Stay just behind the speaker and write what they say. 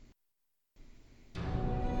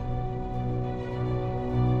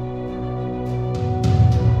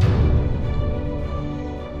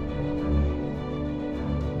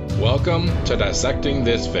Welcome to Dissecting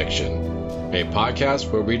This Fiction, a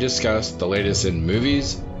podcast where we discuss the latest in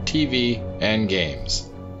movies, TV, and games.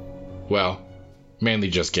 Well, mainly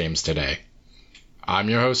just games today. I'm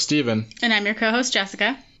your host, Steven. And I'm your co-host,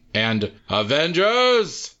 Jessica. And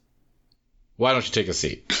Avengers! Why don't you take a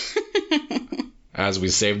seat? As we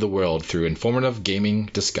save the world through informative gaming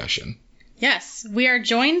discussion. Yes, we are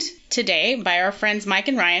joined today by our friends Mike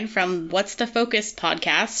and Ryan from What's the Focus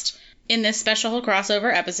podcast in this special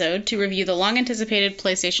crossover episode to review the long-anticipated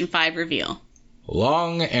PlayStation 5 reveal.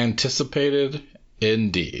 Long anticipated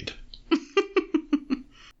indeed.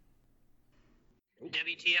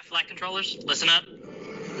 WTF flight controllers, listen up.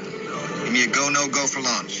 Give me a go, no-go for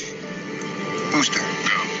launch. Booster.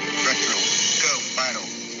 Go. Retro. Go. Vital.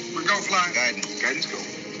 We're go flying. Guidance. Guidance go.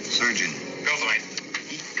 Surgeon. Go flight.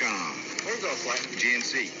 Ecom. We're go flight.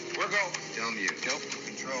 GNC. We're go. Telmute. Go.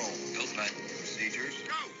 Control. Go flight. Procedures.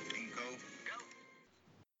 Go. Go.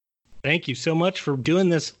 Thank you so much for doing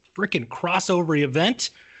this freaking crossover event.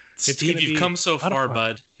 Steve, you've come so far,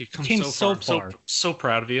 bud. You've come so far. I'm so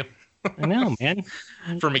proud of you. I know, man.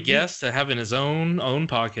 From a guest to having his own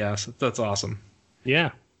podcast. That's awesome. Yeah.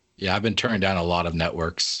 Yeah, I've been turning down a lot of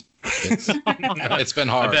networks. It's been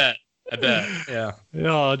hard. I bet. Yeah.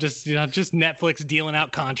 Oh, just Netflix dealing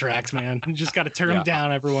out contracts, man. You just got to turn them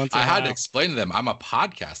down every once in a while. I had to explain to them I'm a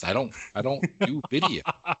podcast. I don't do video.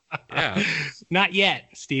 Yeah. Not yet,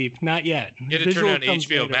 Steve. Not yet. You had to turn on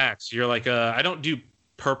HBO Max. You're like, I don't do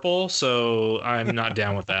purple, so I'm not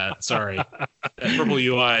down with that. Sorry. That purple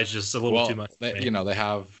UI is just a little too much. They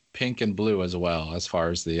have pink and blue as well as far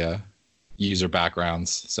as the user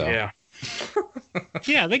backgrounds. So yeah.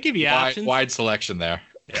 Yeah, they give you options. Wide selection there.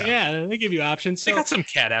 Yeah, they give you options. They got some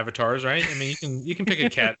cat avatars, right? I mean, you can pick a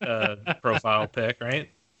cat profile pick, right?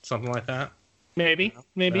 Something like that. Maybe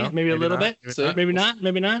a little bit. Maybe not.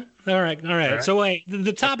 All right. So wait,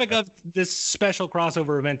 the topic of this special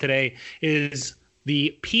crossover event today is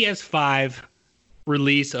the PS5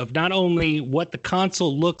 release of not only what the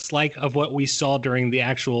console looks like of what we saw during the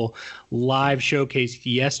actual live showcase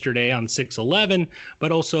yesterday on 6/11,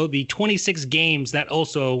 but also the 26 games that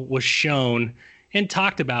also was shown and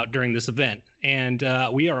talked about during this event. And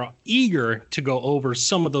we are eager to go over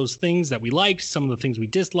some of those things that we liked, some of the things we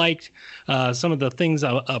disliked, some of the things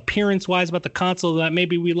appearance-wise about the console that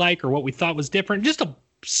maybe we like or what we thought was different, just a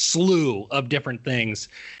slew of different things.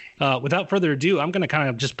 Without further ado, I'm going to kind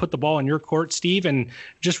of just put the ball in your court, Steve, and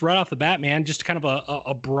just right off the bat, man, just kind of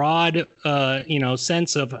a broad,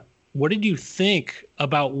 sense of what did you think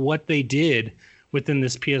about what they did within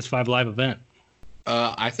this PS5 live event?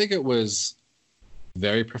 I think it was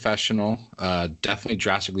very professional, definitely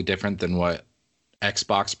drastically different than what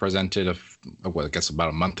Xbox presented I guess about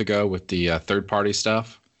a month ago with the third-party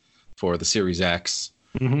stuff for the Series X.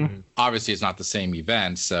 Mm-hmm. Obviously, it's not the same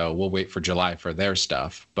event, so we'll wait for July for their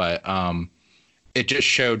stuff. But it just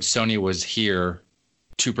showed Sony was here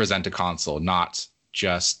to present a console, not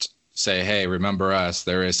just say, hey, remember us,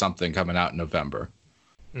 there is something coming out in November.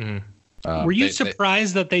 Mm-hmm. Were you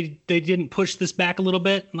surprised that they didn't push this back a little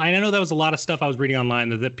bit? I know that was a lot of stuff I was reading online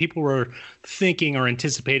that people were thinking or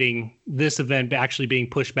anticipating this event actually being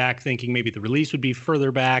pushed back, thinking maybe the release would be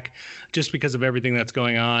further back just because of everything that's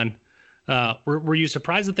going on. Were you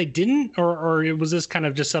surprised that they didn't, or was this kind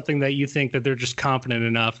of just something that you think that they're just confident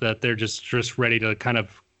enough that they're just ready to kind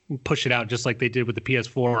of push it out just like they did with the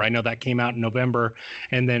PS4? I know that came out in November,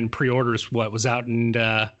 and then pre-orders was out in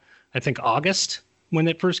I think August when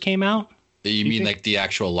it first came out. You mean like the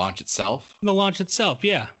actual launch itself? The launch itself,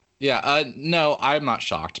 yeah. Yeah, no, I'm not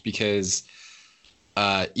shocked because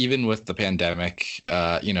even with the pandemic,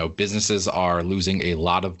 businesses are losing a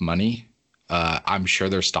lot of money. I'm sure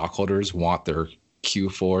their stockholders want their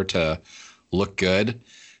Q4 to look good,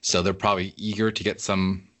 so they're probably eager to get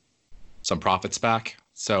some profits back.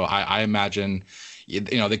 So I imagine,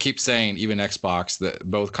 they keep saying, even Xbox, that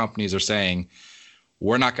both companies are saying,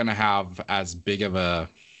 we're not going to have as big of a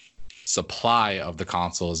supply of the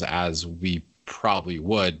consoles as we probably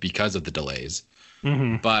would because of the delays.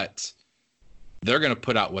 Mm-hmm. But they're going to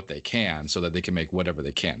put out what they can so that they can make whatever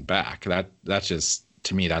they can back. That's just,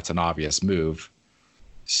 to me, that's an obvious move.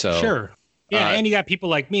 So sure. Yeah, and you got people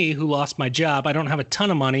like me who lost my job. I don't have a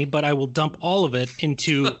ton of money, but I will dump all of it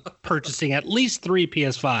into purchasing at least 3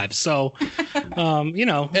 PS5s. So,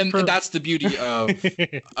 And that's the beauty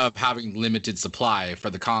of having limited supply for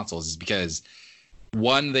the consoles, is because,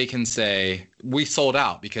 one, they can say, we sold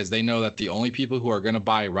out, because they know that the only people who are going to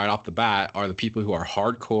buy right off the bat are the people who are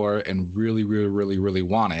hardcore and really, really, really, really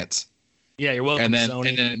want it. Yeah, you're welcome, Sony.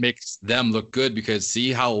 And then it makes them look good, because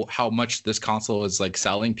see how much this console is like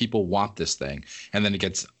selling. People want this thing, and then it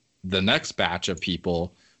gets the next batch of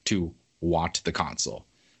people to want the console.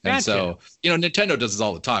 And so, Nintendo does this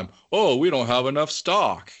all the time. Oh, we don't have enough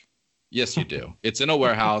stock. Yes, you do. It's in a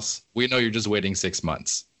warehouse. We know you're just waiting 6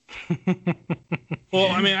 months. Well,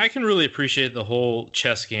 I mean, I can really appreciate the whole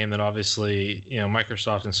chess game that obviously,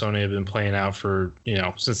 Microsoft and Sony have been playing out for,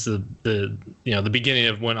 since the beginning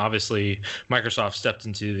of when obviously Microsoft stepped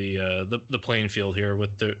into the playing field here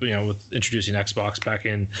with with introducing Xbox back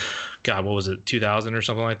in, God, what was it, 2000 or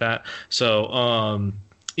something like that. So,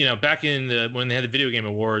 back in when they had the Video Game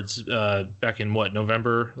Awards back in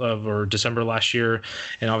November or December last year,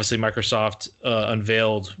 and obviously Microsoft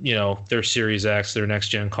unveiled their Series X, their next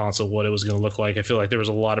gen console, what it was going to look like. I feel like there was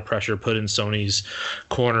a lot of pressure put in Sony's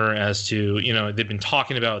corner as to they've been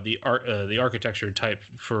talking about the architecture type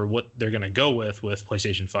for what they're going to go with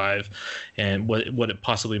PlayStation 5 and what it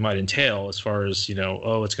possibly might entail as far as it's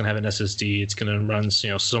going to have an SSD, it's going to run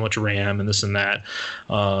so much RAM and this and that,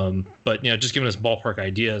 but just giving us ballpark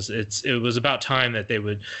ideas. It was about time that they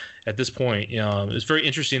would, at this point, it was very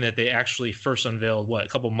interesting that they actually first unveiled a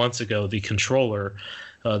couple months ago the controller,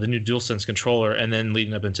 the new DualSense controller, and then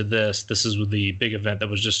leading up into this is the big event that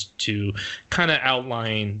was just to kind of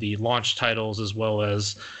outline the launch titles as well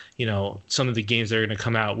as some of the games that are going to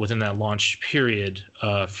come out within that launch period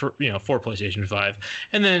for PlayStation 5,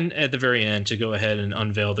 and then at the very end to go ahead and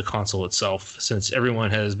unveil the console itself, since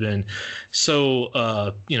everyone has been so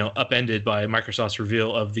upended by Microsoft's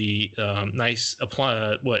reveal of the nice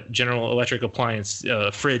General Electric appliance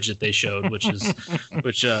fridge that they showed, which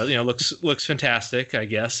looks fantastic, I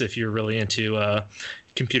guess, if you're really into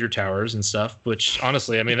computer towers and stuff, which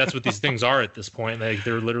honestly, I mean, that's what these things are at this point.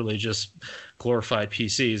 They're literally just glorified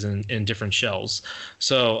PCs in different shells.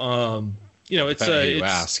 So, it's you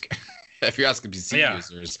ask. If you're asking PC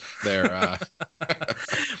users, they're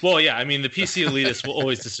well, yeah. I mean, the PC elitists will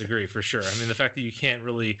always disagree for sure. I mean, the fact that you can't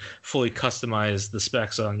really fully customize the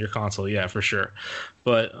specs on your console, yeah, for sure.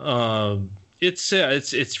 But it's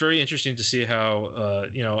very interesting to see how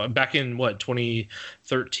back in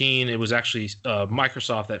 2013 it was actually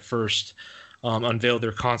Microsoft that first unveiled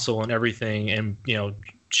their console and everything, and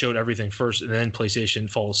showed everything first, and then PlayStation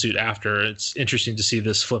followed suit after. It's interesting to see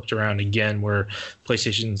this flipped around again, where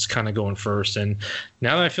PlayStation's kind of going first. And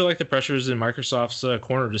now that I feel like the pressure is in Microsoft's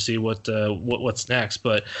corner to see what's next.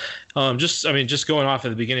 But just going off at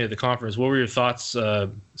the beginning of the conference, what were your thoughts,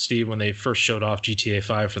 Steve, when they first showed off GTA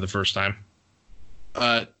 5 for the first time?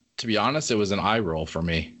 To be honest, it was an eye roll for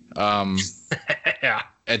me. Yeah.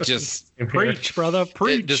 It just preach, brother,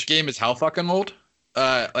 preach. This game is how fucking old.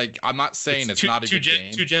 I'm not saying it's not a good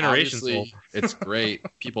game. 2 generations old. It's great.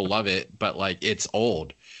 People love it, but it's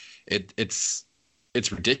old. It's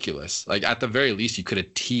ridiculous. At the very least, you could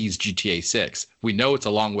have teased GTA 6. We know it's a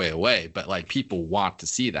long way away, but people want to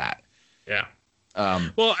see that. Yeah.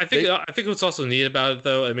 Well, I think what's also neat about it,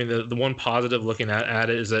 though, I mean, the one positive looking at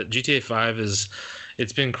it is that GTA 5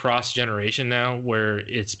 it's been cross generation now, where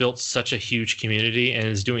it's built such a huge community and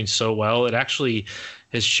is doing so well. It actually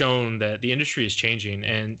has shown that the industry is changing,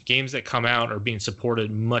 and games that come out are being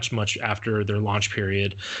supported much, much after their launch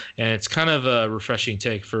period. And it's kind of a refreshing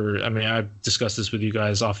take I've discussed this with you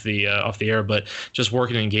guys off the air, but just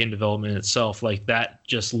working in game development itself, that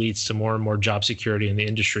just leads to more and more job security in the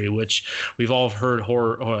industry, which we've all heard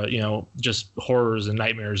just horrors and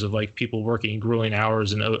nightmares of people working grueling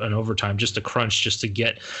hours and overtime just to crunch, just to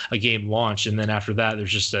get a game launched. And then after that,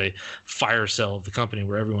 there's just a fire sale of the company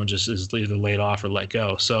where everyone just is either laid off or let go.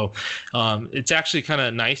 So it's actually kind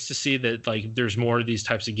of nice to see that there's more of these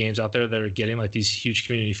types of games out there that are getting these huge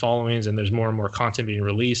community followings, and there's more and more content being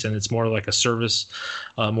released, and it's more like a service,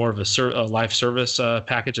 more of a live service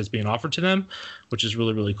package that's being offered to them, which is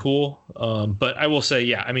really, really cool. But I will say,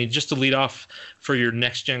 yeah, I mean, just to lead off for your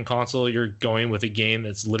next gen console, you're going with a game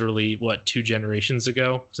that's literally 2 generations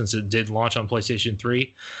ago, since it did launch on PlayStation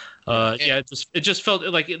 3. It just felt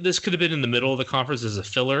like this could have been in the middle of the conference as a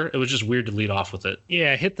filler. It was just weird to lead off with it.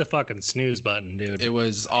 Yeah, hit the fucking snooze button, dude. It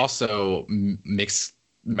was also mixed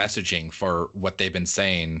messaging for what they've been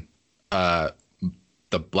saying the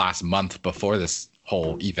last month before this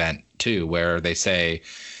whole event too, where they say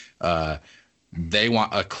they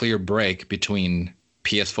want a clear break between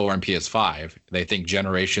PS4 and PS5. They think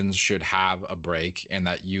generations should have a break, and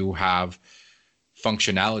that you have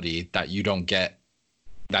functionality that you don't get,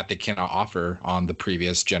 that they cannot offer on the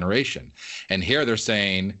previous generation. And here they're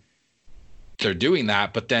saying they're doing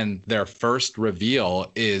that, but then their first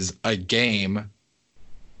reveal is a game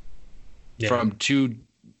from two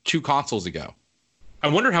consoles ago. I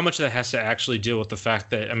wonder how much that has to actually deal with the fact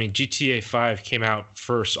that, GTA 5 came out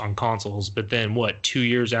first on consoles, but then 2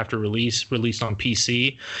 years after released on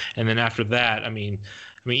PC. And then after that,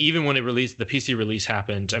 I mean, even when it released, the PC release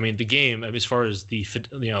happened. I mean, the game, as far as the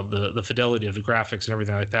fidelity of the graphics and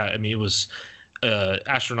everything like that, I mean, it was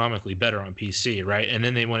astronomically better on PC, right? And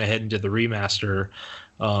then they went ahead and did the remaster,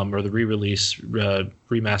 or the re-release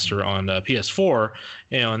remaster on PS4,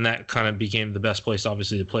 and that kind of became the best place,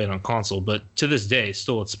 obviously, to play it on console. But to this day,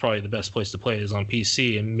 still, it's probably the best place to play it is on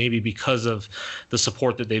PC, and maybe because of the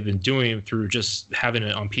support that they've been doing through just having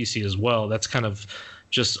it on PC as well, that's kind of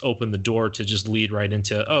just opened the door to just lead right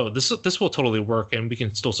into, this will totally work, and we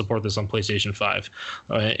can still support this on PlayStation 5,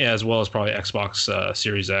 as well as probably Xbox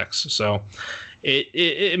Series X. So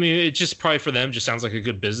it just probably for them just sounds like a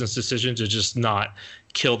good business decision to just not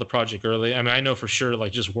kill the project early. I mean, I know for sure,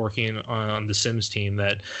 like just working on the Sims team,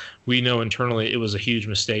 that we know internally it was a huge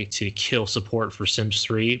mistake to kill support for Sims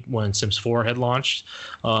 3 when Sims 4 had launched.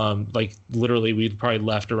 Like literally, we probably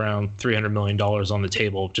left around $300 million on the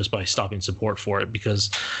table just by stopping support for it,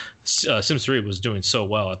 because Sims 3 was doing so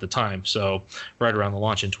well at the time. So right around the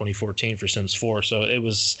launch in 2014 for Sims 4. So it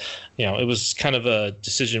was, it was kind of a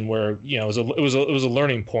decision where, it was a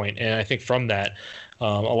learning point. And I think from that,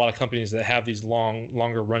 a lot of companies that have these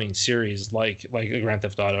longer running series like Grand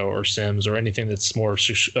Theft Auto or Sims or anything that's more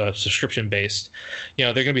subscription based,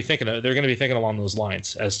 they're going to be thinking along those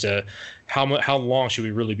lines as to how long should we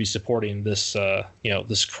really be supporting this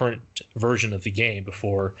this current version of the game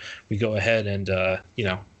before we go ahead and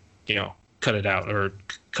cut it out or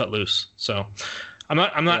cut loose. So I'm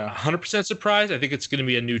not 100% surprised. I think it's going to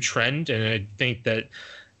be a new trend, and I think that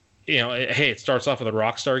it starts off with a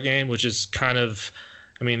Rockstar game, which is kind of,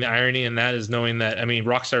 I mean, the irony in that is knowing that, I mean,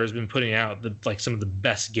 Rockstar has been putting out some of the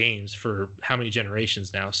best games for how many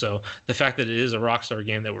generations now. So the fact that it is a Rockstar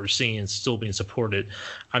game that we're seeing and still being supported,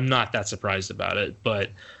 I'm not that surprised about it.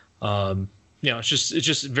 But it's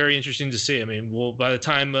just very interesting to see. I mean, by the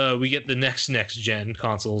time we get the next gen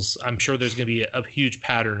consoles, I'm sure there's going to be a huge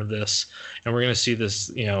pattern of this, and we're going to see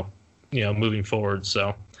this, moving forward.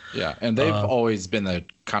 So yeah, and they've always been the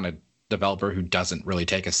kind of developer who doesn't really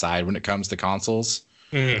take a side when it comes to consoles.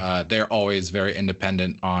 Mm-hmm. They're always very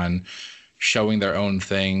independent on showing their own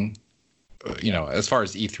thing, as far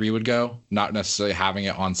as E3 would go, not necessarily having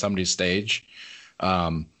it on somebody's stage.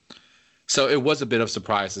 So it was a bit of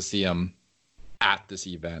surprise to see them at this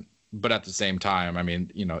event, but at the same time, I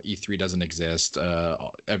mean, E3 doesn't exist.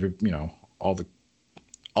 All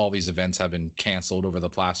these events have been canceled over the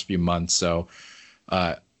past few months. So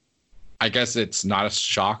I guess it's not a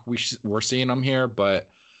shock we're seeing them here, but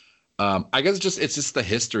I guess it's just the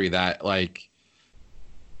history that, like,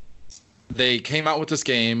 they came out with this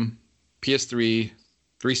game, PS3,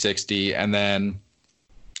 360, and then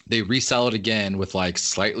they resell it again with like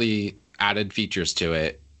slightly added features to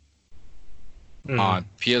it on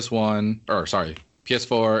PS4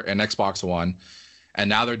 and Xbox One, and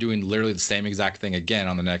now they're doing literally the same exact thing again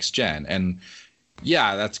on the next gen. And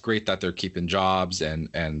yeah, that's great that they're keeping jobs and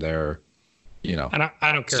they're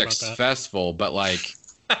I don't care successful, about that. But like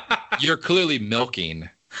you're clearly milking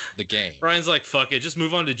the game. Ryan's like, fuck it, just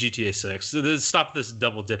move on to GTA 6. Stop this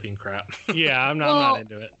double dipping crap. Yeah, I'm not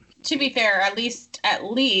into it. To be fair, at least,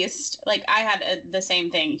 like, I had the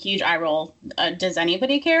same thing. Huge eye roll. Does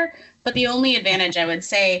anybody care? But the only advantage I would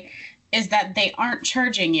say is that they aren't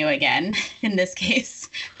charging you again in this case,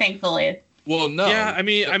 thankfully. Well, no. Yeah, I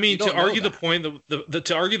mean, to argue the point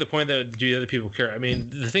that do other people care? I mean,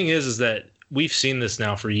 the thing is that we've seen this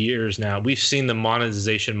now for years now. We've seen the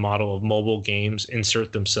monetization model of mobile games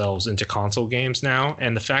insert themselves into console games now,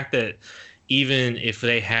 and the fact that even if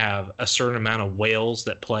they have a certain amount of whales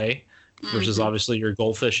that play versus obviously your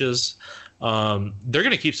goldfishes, they're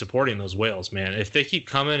going to keep supporting those whales, man. If they keep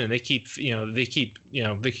coming and they keep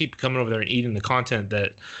coming over there and eating the content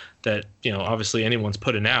that obviously anyone's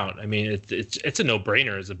putting out. I mean, it's a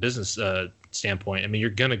no-brainer as a business standpoint. I mean, you're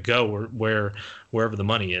going to go wherever the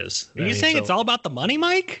money is. Are you saying it's all about the money,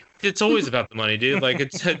 Mike? It's always about the money, dude. Like, I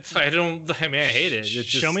hate it. It's just,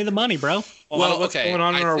 show me the money, bro. Well, what's going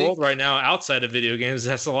on in our world right now outside of video games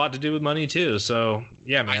has a lot to do with money too. So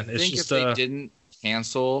yeah, man. I think if they didn't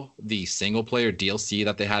cancel the single player DLC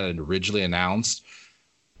that they had originally announced,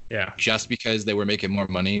 just because they were making more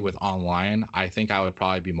money with online, I think I would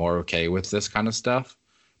probably be more okay with this kind of stuff.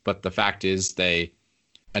 But the fact is, they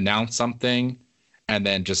announced something and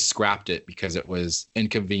then just scrapped it because it was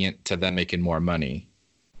inconvenient to them making more money,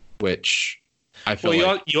 which I feel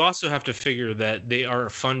you also have to figure that they're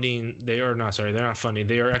not funding. They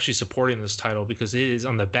are actually supporting this title because it is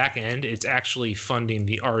on the back end. It's actually funding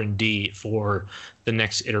the R&D for the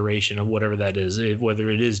next iteration of whatever that is,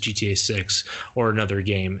 whether it is GTA 6 or another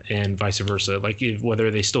game, and vice versa. Like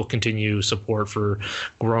whether they still continue support for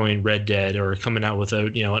growing Red Dead or coming out with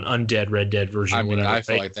an undead Red Dead version. I mean, I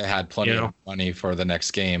feel like they had plenty of money for the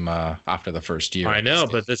next game after the first year. I know,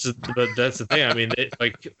 but that's the thing. I mean,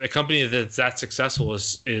 like a company that's that successful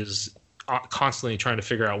is constantly trying to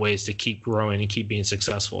figure out ways to keep growing and keep being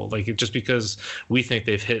successful. Like just because we think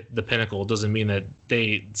they've hit the pinnacle doesn't mean that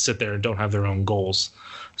they sit there and don't have their own goals.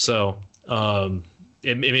 So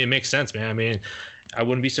it makes sense, man. I mean, I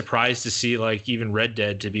wouldn't be surprised to see like even Red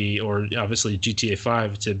Dead to be, or obviously GTA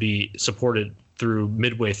 5 to be supported through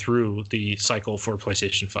midway through the cycle for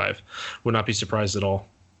PlayStation 5. Would not be surprised at all.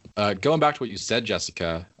 Going back to what you said,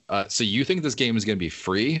 Jessica, so you think this game is going to be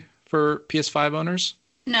free for PS5 owners?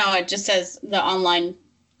 No, it just says the online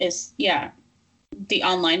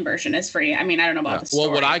version is free. I mean, I don't know about the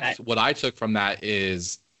story. Well, what I took from that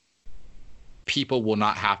is people will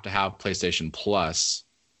not have to have PlayStation Plus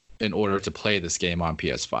in order to play this game on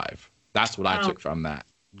PS5. That's what I took from that.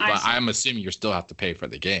 But I'm assuming you still have to pay for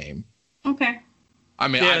the game. Okay. I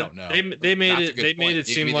mean, I don't know. They made it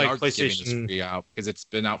seem like PlayStation free out because it's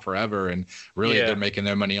been out forever, and really they're making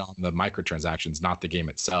their money on the microtransactions, not the game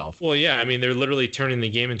itself. Well, yeah, I mean they're literally turning the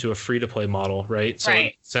game into a free-to-play model, right? So it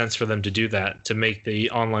makes sense for them to do that, to make the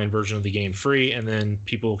online version of the game free, and then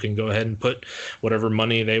people can go ahead and put whatever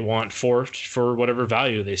money they want for whatever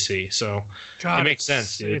value they see. So it makes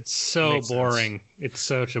sense, dude. It's so boring. It's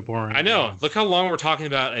such a boring. I know. Game. Look how long we're talking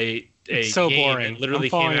about it's so boring. It literally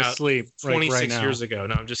came out 26 years ago.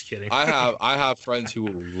 No, I'm just kidding. I have friends who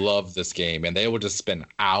love this game, and they will just spend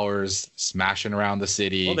hours smashing around the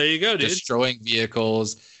city. Well, there you go, dude. Destroying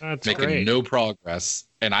vehicles, making no progress,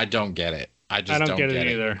 and I don't get it. I don't get it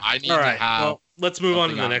either. I need to have. Well, let's move on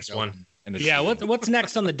to the next one. Yeah, what's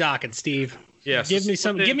next on the docket, Steve? Yeah, give me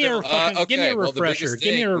a refresher.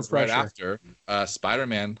 Give me a refresher. Right after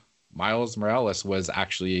Spider-Man Miles Morales was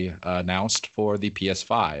actually announced for the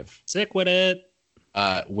PS5. Sick with it.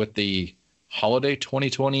 With the holiday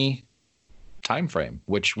 2020 timeframe,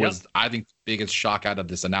 which was, I think, the biggest shock out of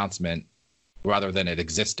this announcement, rather than it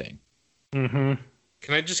existing. Mm-hmm.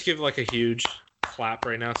 Can I just give like a huge clap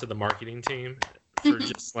right now to the marketing team for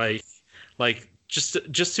just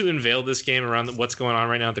just to unveil this game around what's going on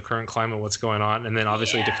right now, the current climate, what's going on, and then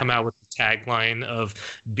obviously to come out with the tagline of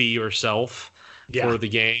 "Be Yourself." For the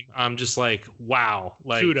game. I'm just like, wow.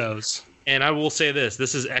 Like, kudos. And I will say this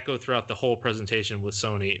is echoed throughout the whole presentation with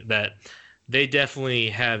Sony, that they definitely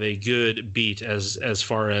have a good beat as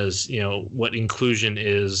far as, what inclusion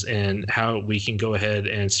is and how we can go ahead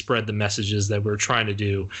and spread the messages that we're trying to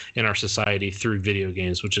do in our society through video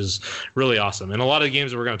games, which is really awesome. And a lot of the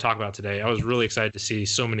games that we're going to talk about today, I was really excited to see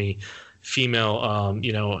so many female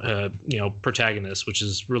protagonists, which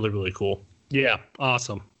is really, really cool. Yeah,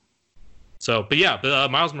 awesome. So, but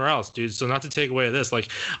Miles Morales, dude. So not to take away this, like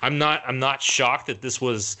I'm not shocked that this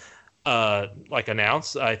was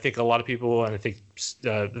announced. I think a lot of people, and I think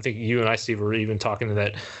you and I, Steve, were even talking to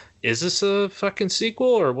that. Is this a fucking sequel,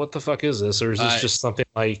 or what the fuck is this, or is this just something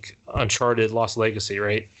like Uncharted Lost Legacy,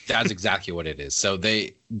 right? That's exactly what it is. So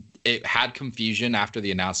it had confusion after the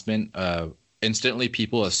announcement. Instantly,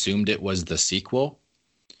 people assumed it was the sequel,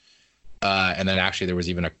 and then actually there was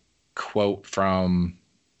even a quote from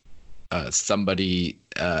somebody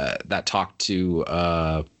that talked to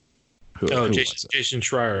Jason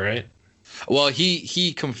Schreier, right? Well,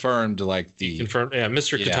 he confirmed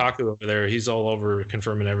Mr. Kotaku over there, he's all over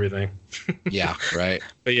confirming everything. Yeah, right.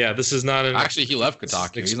 But yeah, this is not actually he left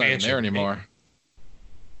Kotaku. He's not even there anymore.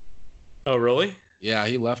 Oh, really? Yeah,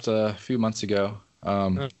 he left a few months ago.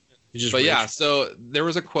 So there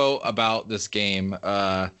was a quote about this game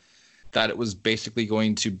that it was basically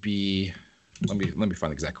going to be. Let me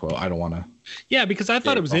find the exact quote. I don't want to. Yeah, because I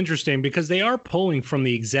thought it was interesting because they are pulling from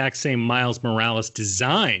the exact same Miles Morales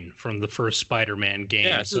design from the first Spider-Man game.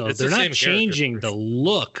 Yeah, so they're not changing the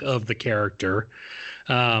look of the character.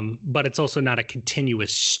 But it's also not a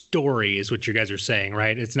continuous story, is what you guys are saying,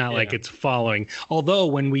 right? It's not like it's following. Although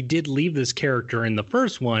when we did leave this character in the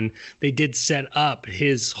first one, they did set up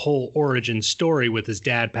his whole origin story with his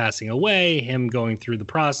dad passing away, him going through the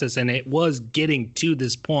process, and it was getting to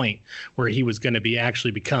this point where he was going to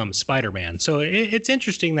actually become Spider-Man. So it's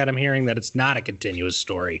interesting that I'm hearing that it's not a continuous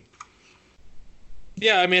story.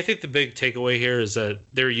 Yeah, I mean, I think the big takeaway here is that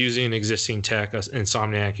they're using existing tech.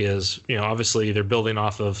 Insomniac is, obviously they're building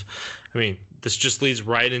off of, this just leads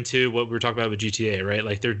right into what we were talking about with GTA, right?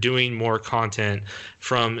 Like they're doing more content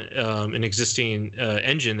from an existing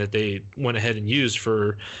engine that they went ahead and used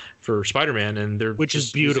for Spider-Man, and they're which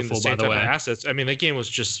is beautiful, by the way. Assets. I mean, that game was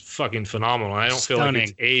just fucking phenomenal. I don't feel like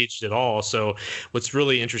it's aged at all. So what's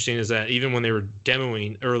really interesting is that even when they were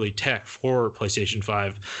demoing early tech for PlayStation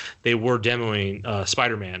 5, they were demoing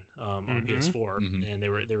Spider-Man on PS4, and they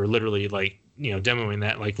were literally like, you know, demoing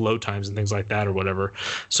that like load times and things like that or whatever.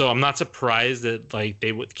 So I'm not surprised that like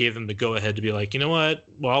they gave them the go ahead to be like, you know what,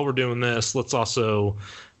 while we're doing this, let's also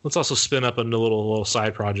spin up a little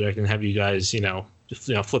side project and have you guys, you know,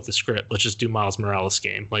 flip the script. Let's just do Miles Morales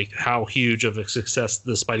game. Like how huge of a success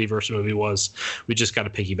the Spideyverse movie was. We just got to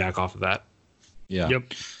piggyback off of that. Yeah.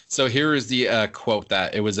 Yep. So here is the quote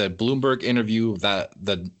that it was a Bloomberg interview that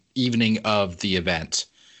the evening of the event.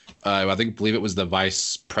 I believe it was the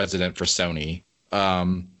vice president for Sony.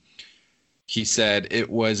 He said it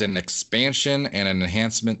was an expansion and an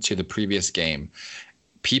enhancement to the previous game.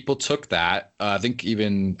 People took that. I think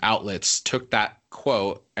even outlets took that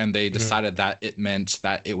quote and they decided that it meant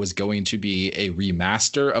that it was going to be a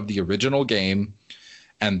remaster of the original game,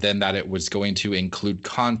 and then that it was going to include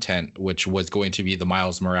content which was going to be the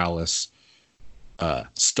Miles Morales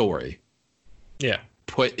story. Yeah.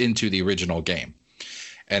 Put into the original game.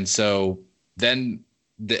 And so then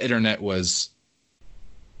the internet was,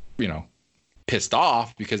 you know, pissed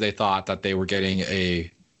off because they thought that they were getting a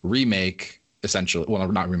remake, essentially, well,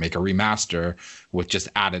 not remake, a remaster with just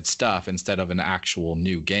added stuff instead of an actual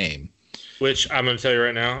new game. Which I'm going to tell you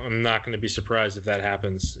right now, I'm not going to be surprised if that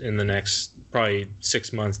happens in the next probably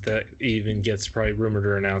 6 months. That even gets probably rumored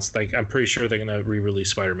or announced. Like I'm pretty sure they're going to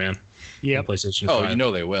re-release Spider-Man. Yeah, PlayStation 5. Oh, you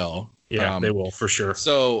know they will. Yeah, they will for sure.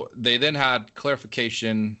 So they then had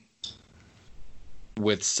clarification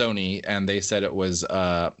with Sony, and they said it was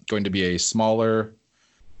going to be a smaller,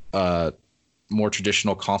 more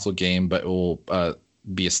traditional console game, but it will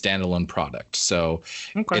be a standalone product. So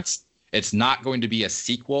it's not going to be a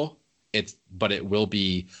sequel. But it will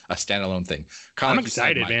be a standalone thing. I'm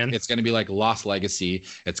excited, man. It's going to be like Lost Legacy.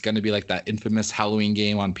 It's going to be like that infamous Halloween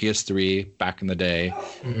game on PS3 back in the day.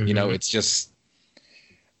 You know, it's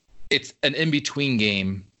an in-between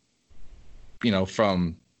game, you know,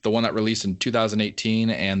 from the one that released in 2018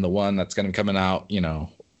 and the one that's going to be coming out, you know,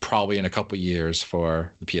 probably in a couple years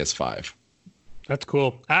for the PS5. That's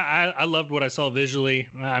cool. I loved what I saw visually.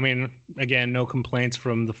 I mean, again, no complaints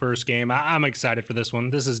from the first game. I'm excited for this one.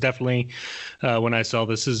 This is definitely, when I saw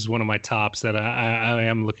this is one of my tops that I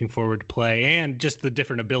am looking forward to play, and just the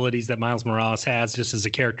different abilities that Miles Morales has just as a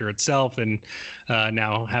character itself, and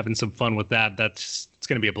now having some fun with that. It's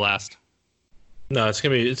going to be a blast. No, it's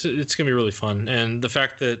gonna be really fun, and the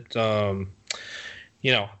fact that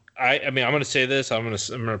you know, I mean, I'm gonna say this. I'm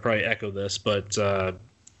gonna probably echo this, but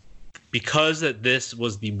because that this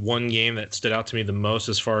was the one game that stood out to me the most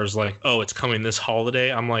as far as like, oh, it's coming this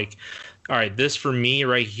holiday. I'm like, all right, this for me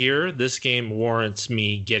right here, this game warrants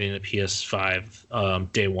me getting a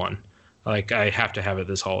PS5 day one. Like I have to have it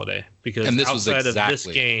this holiday because outside of this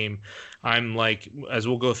game, I'm like, as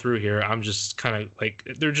we'll go through here, I'm just kind of like,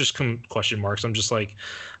 they're just question marks. I'm just like,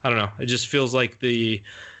 I don't know. It just feels like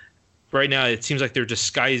right now it seems like they're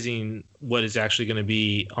disguising what is actually going to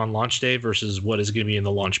be on launch day versus what is going to be in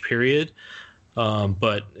the launch period.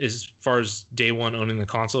 But as far as day one owning the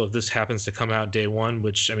console, if this happens to come out day one,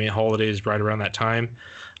 which I mean, holiday is right around that time.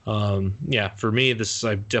 Yeah, for me, I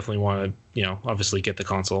definitely want to, you know, obviously get the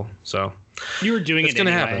console. So you were doing it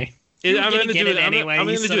anyway. Happen. I'm going to do it anyway. I'm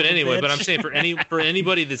going to do it anyway. But I'm saying for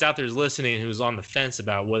anybody that's out there listening who's on the fence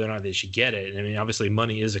about whether or not they should get it. I mean, obviously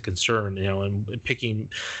money is a concern, you know, and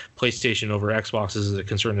picking PlayStation over Xbox is a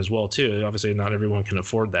concern as well too. Obviously, not everyone can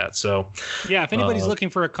afford that. So yeah, if anybody's looking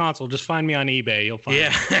for a console, just find me on eBay. You'll find.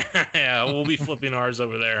 Yeah, yeah, we'll be flipping ours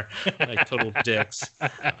over there like total dicks.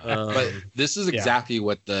 But this is exactly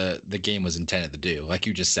what the game was intended to do. Like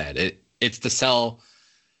you just said, it's to sell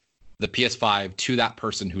the PS5 to that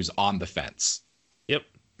person who's on the fence. Yep.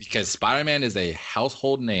 Because Spider-Man is a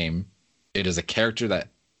household name. It is a character that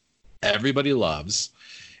everybody loves.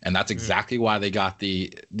 And that's exactly why they got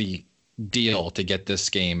the deal to get this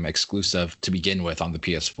game exclusive to begin with on the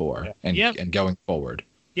PS4 and going forward.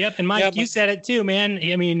 Yep. And Mike, you said it too, man.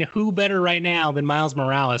 I mean, who better right now than Miles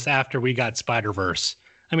Morales after we got Spider-Verse?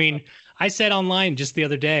 I mean, I said online just the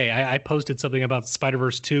other day, I posted something about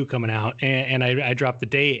Spider-Verse 2 coming out, and I dropped the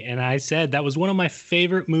date, and I said that was one of my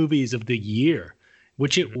favorite movies of the year,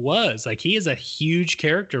 which it was. Like, he is a huge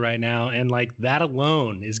character right now, and like that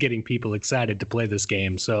alone is getting people excited to play this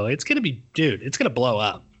game. So it's going to be, dude, it's going to blow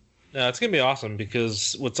up. No, it's gonna be awesome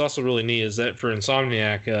because what's also really neat is that for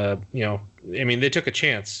Insomniac, I mean, they took a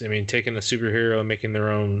chance. I mean, taking a superhero and making their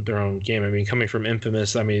own game. I mean, coming from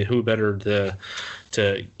Infamous, I mean, who better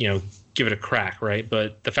to give it a crack, right?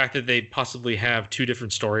 But the fact that they possibly have 2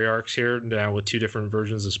 different story arcs here now with 2 different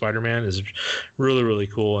versions of Spider-Man is really, really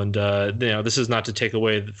cool. And this is not to take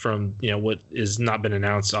away from what is not been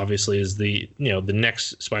announced. Obviously, is the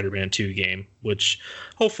next Spider-Man 2 game, which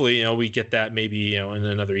hopefully we get that maybe in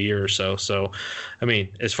another year or so. So, I mean,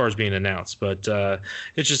 as far as being announced, but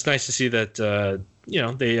it's just nice to see that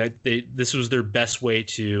they this was their best way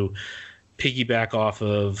to piggyback off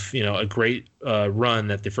of a great run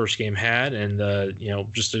that the first game had, and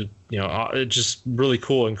just really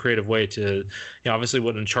cool and creative way to obviously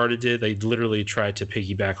what Uncharted did, they literally tried to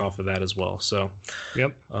piggyback off of that as well. So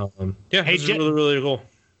yep. Hey, really, really cool.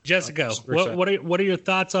 Jessica, what are your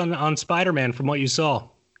thoughts on Spider-Man from what you saw?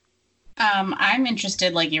 I'm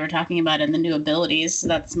interested, like you were talking about, in the new abilities. So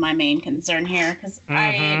that's my main concern here, because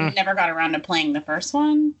I never got around to playing the first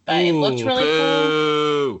one, but it looked really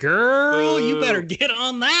cool. Girl, you better get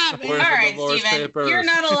on that. All right, Steven, you're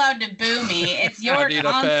not allowed to boo me. It's your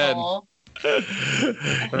console.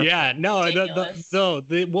 Yeah, no,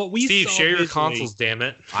 what we Steve, saw share your visually, consoles, damn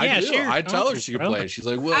it. I tell her she could play. She's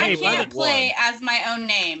like, well, I can't play as my own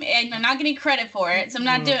name, and I'm not getting credit for it, so I'm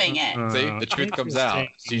not doing it. See, the truth comes out.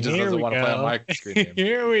 She just doesn't want to play on my screen name.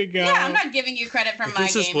 Here we go. Yeah, I'm not giving you credit for my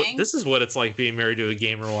gaming. This is what it's like being married to a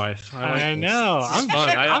gamer wife. I know. I'm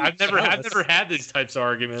fun. I've never had these types of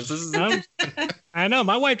arguments. This is. I know.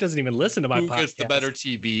 My wife doesn't even listen to my podcast. Who gets the better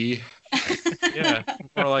TV? Yeah,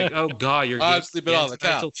 or like, oh god, you're sleeping on the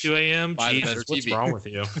couch until 2 a.m. Jesus, what's wrong with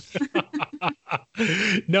you?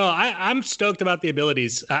 No, I'm stoked about the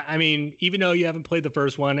abilities. I mean, even though you haven't played the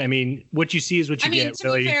first one, I mean, what you see is what you get.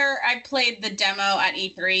 To be fair, I played the demo at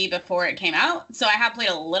E3 before it came out, so I have played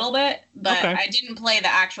a little bit, but I didn't play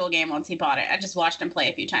the actual game once he bought it. I just watched him play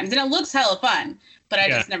a few times, and it looks hella fun, but I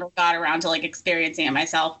just never got around to like experiencing it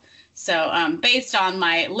myself. So based on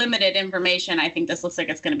my limited information, I think this looks like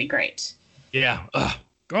it's going to be great. Yeah.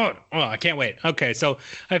 God. Oh, I can't wait. Okay. So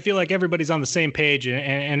I feel like everybody's on the same page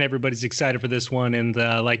and everybody's excited for this one. And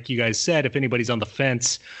like you guys said, if anybody's on the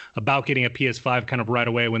fence about getting a PS5 kind of right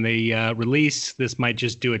away when they release, this might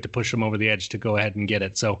just do it to push them over the edge to go ahead and get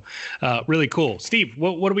it. So really cool. Steve,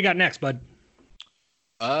 what do we got next, bud?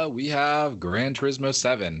 We have Gran Turismo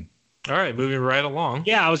 7. All right, moving right along.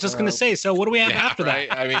 Yeah, I was just going to say, so what do we have after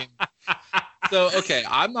that? I mean, okay,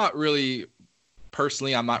 I'm not really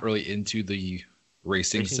into the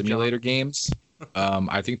racing simulator games.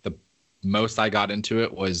 I think the most I got into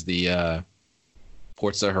it was the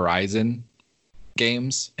Forza Horizon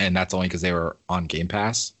games, and that's only because they were on Game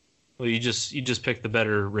Pass. Well, you just picked the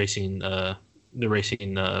better racing, genre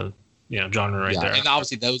right there. And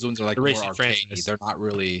obviously those ones are like more arcade. They're not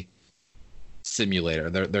really simulator.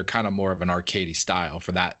 They're kind of more of an arcadey style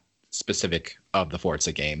for that specific of the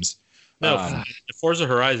Forza games. No, Forza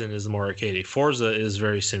Horizon is more arcadey. Forza is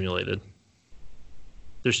very simulated.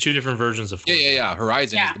 There's 2 different versions of Forza. Yeah.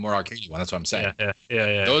 Horizon is the more arcadey one. That's what I'm saying.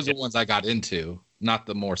 Yeah. Those are the ones I got into, not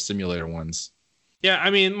the more simulator ones. Yeah,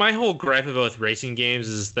 I mean, my whole gripe about with racing games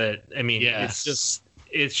is that, I mean, it's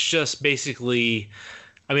just basically,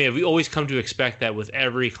 I mean, we always come to expect that with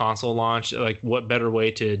every console launch. Like, what better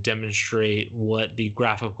way to demonstrate what the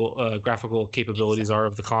graphical capabilities are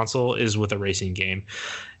of the console is with a racing game.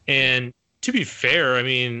 And to be fair, I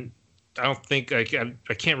mean, I don't think I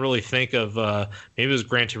can't really think of maybe it was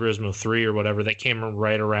Gran Turismo 3 or whatever that came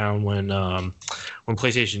right around when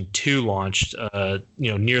PlayStation 2 launched,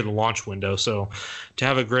 near the launch window. So to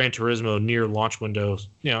have a Gran Turismo near launch window,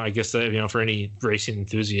 I guess that for any racing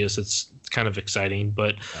enthusiast, it's kind of exciting.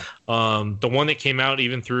 But the one that came out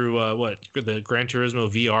even through the Gran Turismo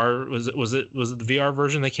VR was it the VR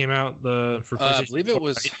version that came out for PlayStation? I believe it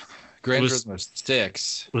was. Gran Turismo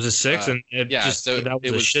 6. Was it 6? And that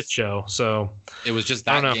was a shit show. So it was just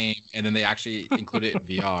that game, and then they actually included it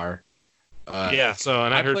in VR. So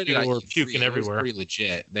I heard people were puking everywhere. It was pretty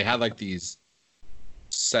legit. They had like these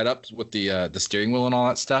setups with the steering wheel and all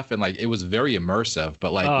that stuff, and like it was very immersive.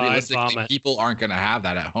 But like realistically, people aren't going to have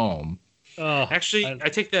that at home. Actually, I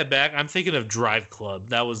take that back. I'm thinking of Drive Club.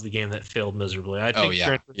 That was the game that failed miserably. I think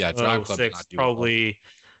Drive Club 6 probably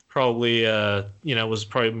was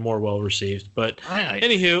probably more well received. But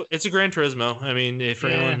anywho, it's a Gran Turismo. I mean, for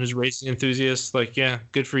anyone who's racing enthusiast,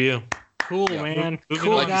 good for you. Cool, man.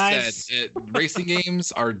 Cool, like guys. You said, racing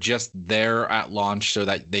games are just there at launch so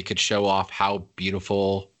that they could show off how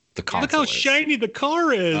beautiful the console. Look how is. shiny the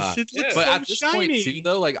car is. It looks but so at this shiny. point too,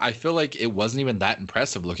 though, like I feel like it wasn't even that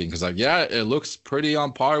impressive looking because, like, yeah, it looks pretty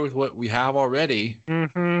on par with what we have already.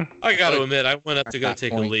 Mm-hmm. I got to admit, I went up to go that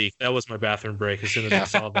take point. a leak. That was my bathroom break. As soon as I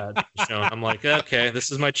saw that shown, I'm like, okay,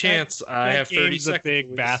 this is my chance. I have 30 game's a seconds.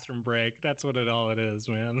 big bathroom break. That's what all it is,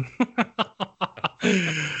 man.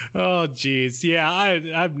 Oh, geez. Yeah,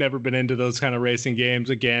 I've never been into those kind of racing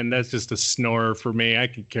games. Again, that's just a snore for me. I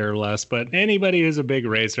could care less. But anybody who's a big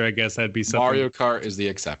racer, I guess that'd be something. Mario Kart is the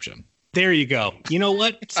exception. There you go. You know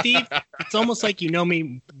what, Steve? It's almost like you know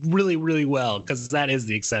me really, really well because that is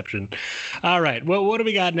the exception. All right. Well, what do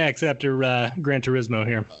we got next after Gran Turismo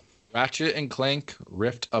here? Ratchet and Clank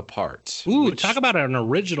Rift Apart. Ooh, talk about an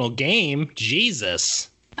original game. Jesus.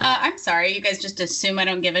 I'm sorry, you guys just assume I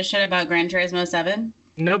don't give a shit about Gran Turismo 7?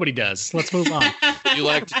 Nobody does. Let's move on. You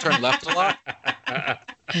like to turn left a lot?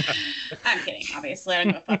 I'm kidding, obviously. I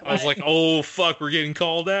don't give a fuck about I was it. like, oh, fuck, we're getting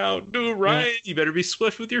called out. Do it right. You better be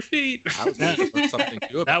swift with your feet. I was looking for something to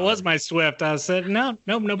do about That was it. my Swift. I said,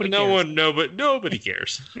 nobody cares. Nobody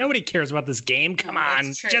cares. Nobody cares about this game. Come No, on,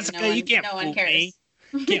 that's true. Jessica, you can't no one fool cares. me.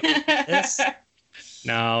 You can't fool this.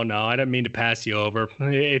 No, I didn't mean to pass you over.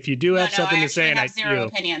 If you do have something I to say, and I have zero do.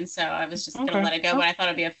 opinion, so I was just Okay. gonna let it go. But I thought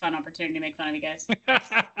it'd be a fun opportunity to make fun of you guys.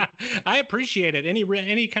 I appreciate it.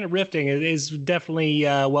 Any kind of rifting is definitely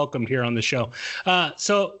welcomed here on the show.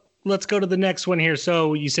 So let's go to the next one here.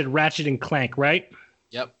 So you said Ratchet and Clank, right?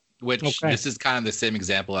 Yep. Which Okay. this is kind of the same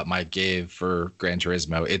example that Mike gave for Gran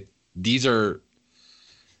Turismo. These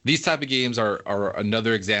type of games are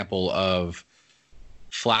another example of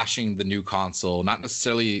flashing the new console, not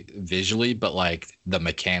necessarily visually, but like the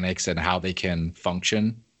mechanics and how they can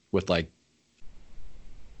function with like,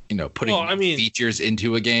 putting features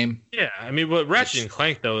into a game. Yeah, I mean, what Ratchet and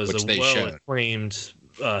Clank though is which a they well-acclaimed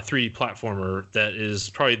 3D platformer that is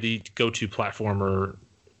probably the go-to platformer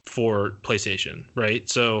for PlayStation, right?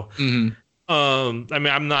 So, I mean,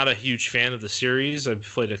 I'm not a huge fan of the series. I've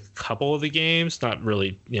played a couple of the games, not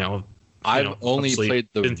really, I've only obviously played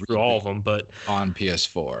the been through all of them, but on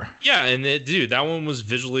PS4. yeah, and dude, that one was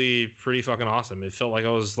visually pretty fucking awesome. It felt like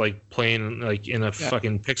I was like playing like in a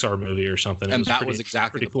fucking Pixar movie or something. And that was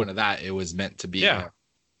exactly the cool. point of that. It was meant to be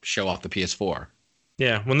show off the PS4.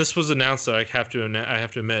 Yeah, when this was announced, though, I have to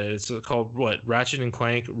admit, it's called what? Ratchet and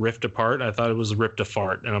Clank Rift Apart. I thought it was Ripped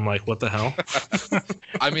Apart, and I'm like, what the hell?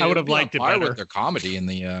 I mean, I would have liked it better with their comedy in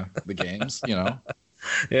the games,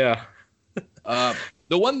 Yeah.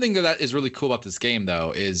 The one thing that is really cool about this game,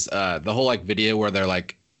 though, is the whole like video where they're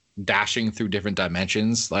like dashing through different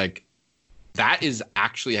dimensions. Like that is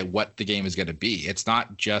actually what the game is going to be. It's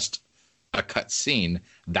not just a cut scene.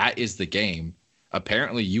 That is the game.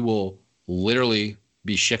 Apparently, you will literally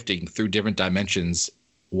be shifting through different dimensions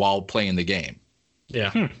while playing the game.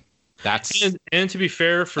 Yeah. That's and to be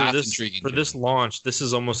fair, for that's this intriguing for to this me. launch, this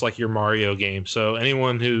is almost like your Mario game. So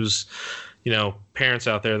anyone who's parents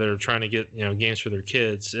out there that are trying to get games for their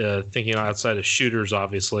kids, thinking outside of shooters,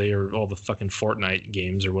 obviously, or all the fucking Fortnite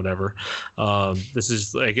games or whatever. This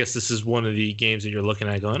is one of the games that you're looking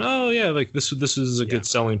at, going, oh yeah, like this is a good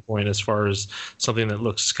selling point as far as something that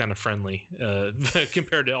looks kind of friendly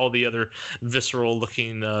compared to all the other visceral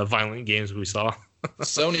looking violent games we saw.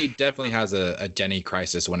 Sony definitely has a Denny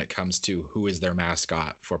crisis when it comes to who is their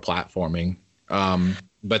mascot for platforming.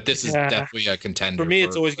 But this is definitely a contender. For me,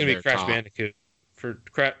 it's always going to be their Crash top. Bandicoot. For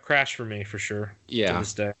Crash for me, for sure. Yeah. To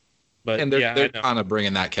this day. But And yeah, they're I know. kind of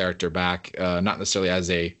bringing that character back, not necessarily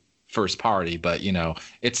as a first party, but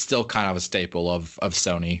it's still kind of a staple of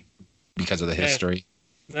Sony because of the history.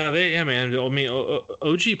 No, man. I mean,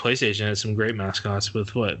 OG PlayStation had some great mascots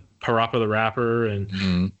with Parappa the Rapper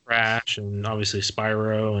and Crash, and obviously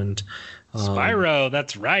Spyro and Spyro,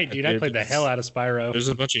 that's right, dude. I played the hell out of Spyro. There's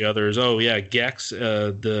a bunch of others. Oh yeah, Gex,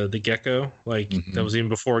 the gecko, that was even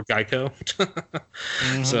before Geico.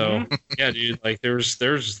 So yeah, dude, like there's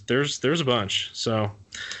a bunch. So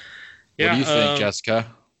yeah. What do you think, Jessica?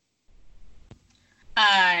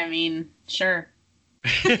 I mean, sure. I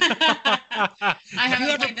Have you haven't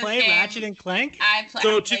ever played this played game. Ratchet and Clank? I've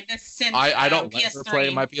played this since I don't let her PS3. play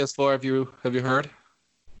my PS4. Have you heard?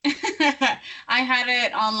 I had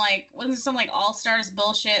it on wasn't some All Stars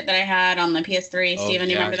bullshit that I had on the PS3. Steven,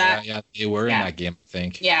 you remember that? Yeah, they were in that game, I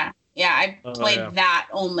think. Yeah, I played yeah. that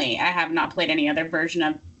only. I have not played any other version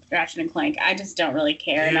of Ratchet and Clank. I just don't really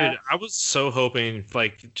care. Dude, enough. I was so hoping,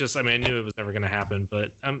 I knew it was never going to happen,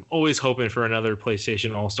 but I'm always hoping for another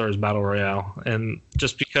PlayStation All-Stars Battle Royale. And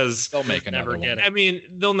just because They'll make another one. I mean,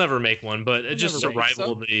 they'll never make one, but They'll just to never make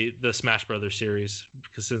rival the Smash Brothers series,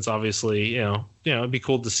 because since obviously, it'd be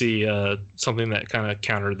cool to see something that kind of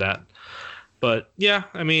countered that. But yeah,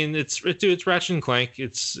 I mean, it's Ratchet and Clank.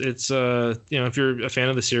 It's if you're a fan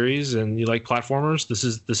of the series and you like platformers, this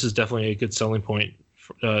is definitely a good selling point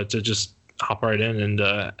to just hop right in.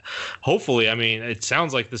 And hopefully, I mean, it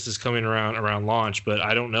sounds like this is coming around launch, but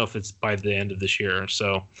I don't know if it's by the end of this year.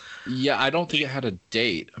 So yeah, I don't think it had a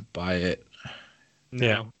date by it.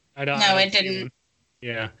 Yeah, I don't. No, it didn't.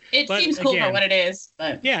 Yeah, it seems cool for what it is,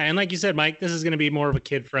 but yeah, and like you said, Mike, this is going to be more of a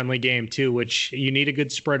kid-friendly game too, which you need a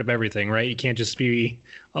good spread of everything, right? You can't just be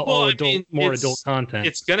all adult content.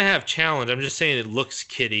 It's going to have challenge. I'm just saying it looks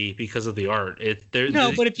kiddie because of the art.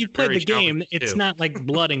 But if you play the game, it's not like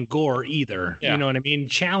blood and gore either. Yeah. You know what I mean?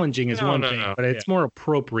 Challenging is one thing, but it's more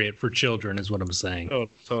appropriate for children, is what I'm saying. Oh,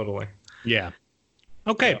 totally. Yeah.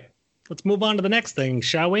 Okay, let's move on to the next thing,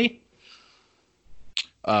 shall we?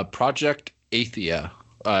 Project Athia,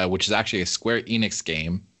 which is actually a Square Enix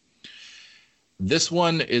game. This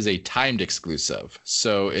one is a timed exclusive,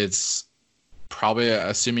 so it's probably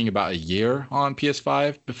assuming about a year on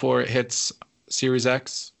PS5 before it hits Series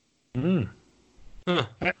X. I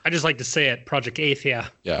just like to say it, Project Athia.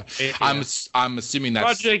 Yeah, Athia. I'm assuming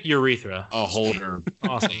that's Project Urethra, a holder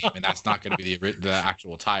name, and that's not going to be the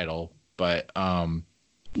actual title. But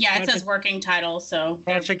yeah, it says working title, so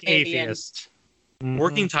Project Atheist.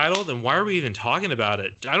 Working title? Then why are we even talking about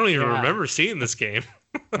it? I don't even remember seeing this game.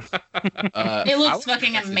 It looks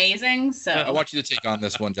fucking amazing. So I want you to take on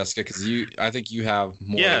this one, Jessica, because I think you have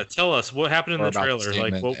more. Yeah, tell us what happened in the trailer.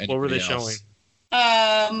 Like, what were they showing?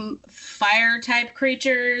 Fire type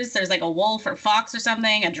creatures. There's like a wolf or fox or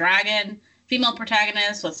something. A dragon. Female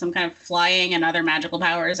protagonist with some kind of flying and other magical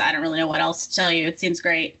powers. I don't really know what else to tell you. It seems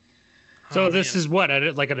great. So this is what,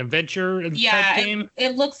 like an adventure type game?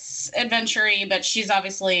 It looks adventure-y, but she's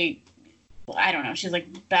obviously, I don't know, she's like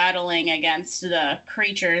battling against the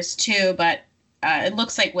creatures too, but it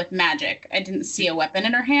looks like with magic. I didn't see a weapon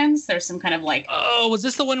in her hands. There's some kind of like... Oh, was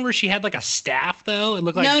this the one where she had like a staff though? It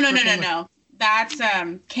looked like... No. That's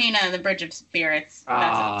Kena and the Bridge of Spirits.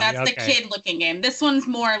 That's the kid-looking game. This one's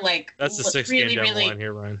more like... That's the 6th game down the line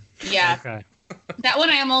here, Ryan. Yeah. Okay. That one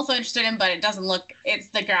I am also interested in, but it doesn't look.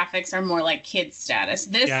 The graphics are more like kid status.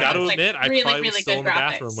 This gotta looks admit, like really, I probably really was still good in the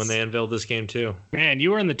graphics. bathroom when they unveiled this game too. Man,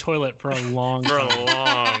 you were in the toilet for a long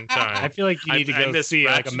time. I feel like you need to go see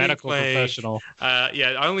like a medical professional.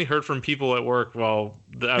 Yeah, I only heard from people at work while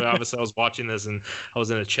obviously I was watching this, and I was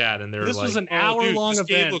in a chat, and they were like, "This was an hour-long event.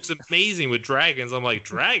 This game looks amazing with dragons." I'm like,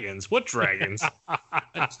 "Dragons? What dragons?"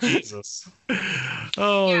 Jesus.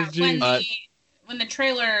 Oh, geez. When the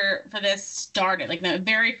trailer for this started, like the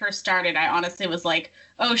very first started, I honestly was like,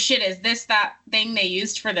 "Oh shit, is this that thing they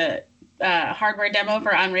used for the hardware demo for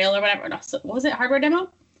Unreal or whatever?" No, what was it? Hardware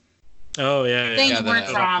demo? Oh yeah. Things weren't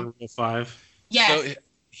from Unreal 5. Yes. So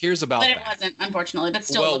here's about. But it wasn't, unfortunately. But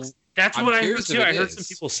still looks. That's what I heard too. I heard some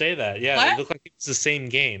people say that. Yeah, what? It looked like it was the same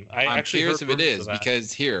game. I'm curious if it is,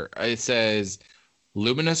 because here it says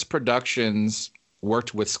Luminous Productions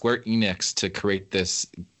worked with Square Enix to create this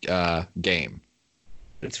game.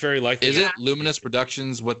 It's very likely. Is it Luminous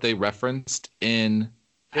Productions what they referenced in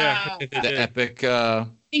the Epic I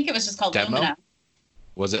think it was just called demo? Lumina.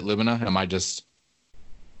 Was it Lumina? Am I just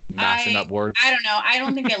mashing up words? I don't know. I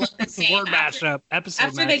don't think they look the same. Word mashup. After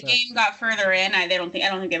the game got further in, I don't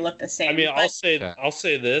think they look the same. I mean, I'll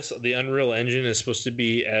say this: the Unreal Engine is supposed to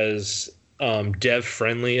be as dev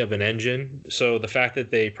friendly of an engine. So the fact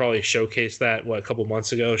that they probably showcased that a couple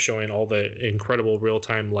months ago, showing all the incredible real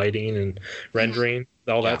time lighting and rendering,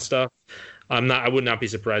 all that stuff. I would not be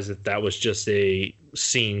surprised if that was just a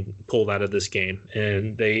scene pulled out of this game,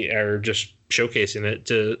 and they are just showcasing it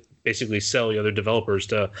to basically sell the other developers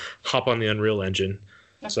to hop on the Unreal Engine.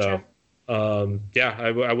 That's true. I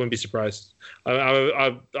wouldn't be surprised.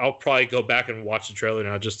 I'll probably go back and watch the trailer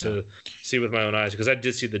now just to see with my own eyes, because I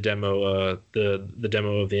did see the demo, the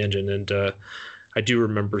demo of the engine, and I do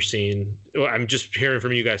remember seeing. Well, I'm just hearing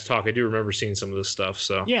from you guys talk. I do remember seeing some of this stuff.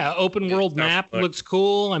 So yeah, open world map looks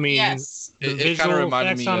cool. I mean, yes. The visual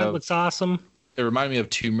effects on it looks awesome. It reminded me of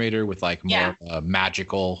Tomb Raider with like more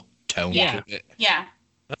magical tone to it. Yeah,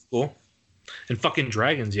 that's cool. And fucking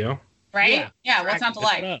dragons, yo. Right? Yeah. What's not to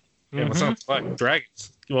like? Yeah, what's not to like?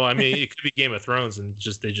 Dragons. Well, I mean, it could be Game of Thrones, and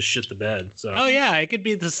they just shit the bed. So. Oh yeah, it could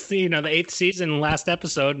be the 8th season, last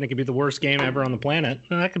episode, and it could be the worst game ever on the planet.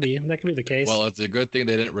 That could be the case. Well, it's a good thing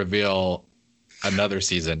they didn't reveal another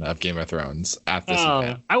season of Game of Thrones at this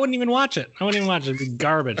event. I wouldn't even watch it. It'd be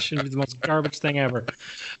garbage. It'd be the most garbage thing ever.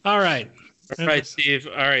 All right, Steve.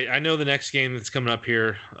 All right, I know the next game that's coming up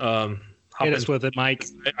here. Hit us with it, Mike.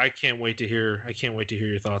 I can't wait to hear.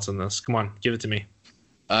 Your thoughts on this. Come on, give it to me.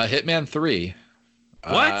 Hitman 3.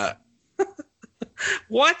 What?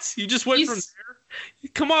 What? You just went from there?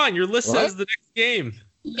 Come on, your list says the next game.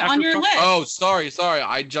 On your list. Oh, sorry.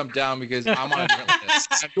 I jumped down because I'm on a different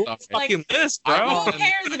list. Fucking list, bro. Who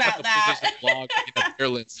cares about that? Log your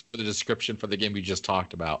list for the description for the game we just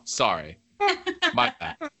talked about. Sorry. My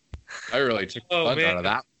bad. I really took the fun out of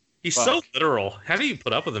that. He's so literal. How do you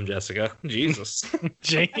put up with him, Jessica? Jesus.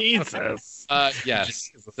 Jesus.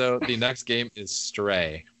 Yes. So the next game is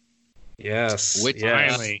Stray. Yes. Which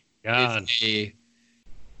finally. is a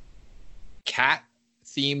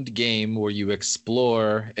cat-themed game where you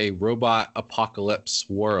explore a robot apocalypse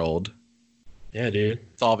world. Yeah, dude.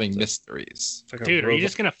 Solving mysteries. Like dude, are you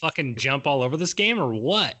just gonna fucking jump all over this game or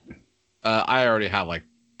what? I already have like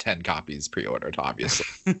 10 copies pre-ordered,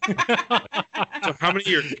 obviously. So how many of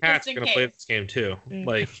your cats are going to play this game too?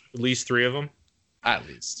 Like at least 3 of them? At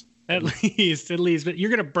least. At least. But you're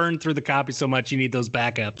going to burn through the copy so much you need those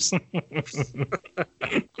backups.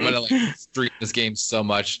 I'm going to like stream this game so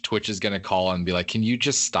much, Twitch is going to call and be like, can you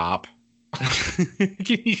just stop? Can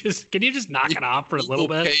you just knock it off for a little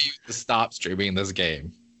bit? Pay you to stop streaming this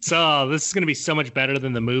game. So this is going to be so much better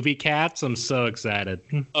than the movie Cats. I'm so excited.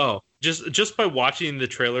 Oh, just by watching the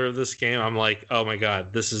trailer of this game, I'm like, oh my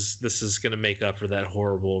god, this is going to make up for that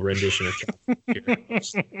horrible rendition of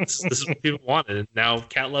Cats. This is what people wanted. Now,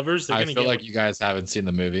 cat lovers, they're going to get. I feel like you guys haven't seen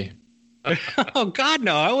the movie. Oh God,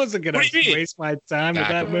 no! I wasn't going to waste my time with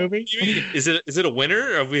that movie. Is it a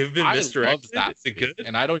winner? Or we've been misdirected? I love that is it good?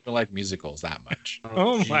 And I don't even like musicals that much.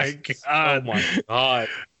 Oh my god! Oh my god!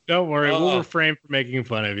 Don't worry, we'll refrain from making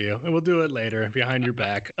fun of you, and we'll do it later behind your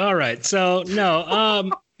back. All right, so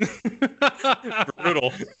no,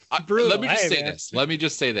 brutal. Let me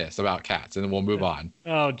just say this about Cats, and then we'll move on.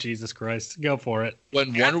 Oh Jesus Christ, go for it. When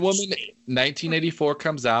Wonder Woman 1984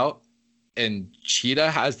 comes out, and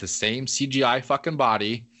Cheetah has the same CGI fucking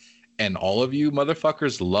body, and all of you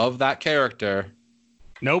motherfuckers love that character.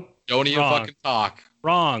 Nope. Don't even fucking talk.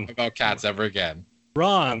 Wrong. About Cats ever again.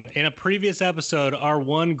 Wrong. In a previous episode, our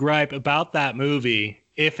one gripe about that movie,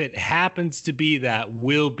 if it happens to be that,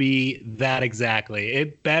 will be that exactly.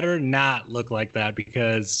 It better not look like that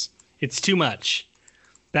because it's too much.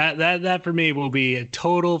 That for me will be a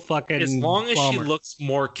total fucking. As long as bummer. she looks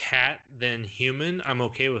more cat than human, I'm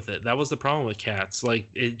okay with it. That was the problem with Cats. Like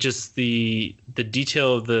it just the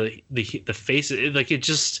detail of the face, like it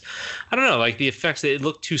just, I don't know, like the effects. It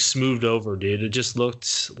looked too smoothed over, dude. It just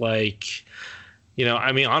looked like. You know,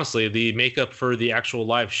 I mean, honestly, the makeup for the actual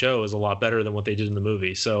live show is a lot better than what they did in the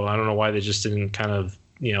movie. So I don't know why they just didn't kind of,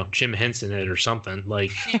 Jim Henson it or something.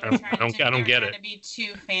 Like, I don't get it. To be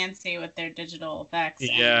too fancy with their digital effects.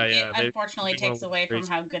 Yeah. It unfortunately takes away from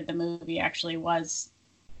how good the movie actually was.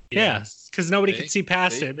 Yeah, because nobody can see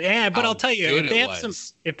past it. Yeah, but I'll tell you,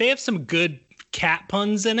 if they have some good cat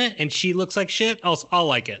puns in it and she looks like shit, I'll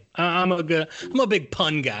like it. I'm a big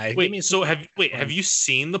pun guy. Wait, so have you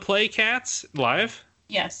seen the play Cats live?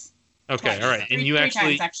 Yes. Okay, twice. all right. And you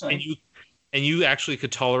actually and you actually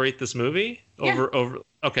could tolerate this movie over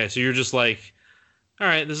okay, so you're just like, all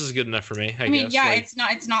right, this is good enough for me. I mean, guess. yeah, like,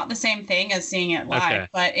 it's not the same thing as seeing it live, okay.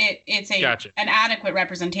 but it's an adequate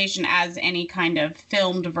representation as any kind of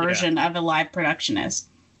filmed version of a live production is.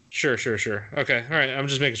 Sure. Okay, all right. I'm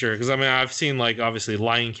just making sure because I mean I've seen like obviously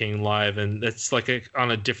Lion King live and it's like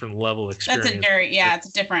on a different level experience. It's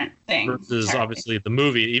a different thing. Versus obviously the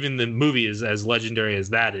movie. Even the movie is as legendary as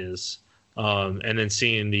that is, and then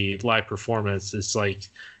seeing the live performance, it's like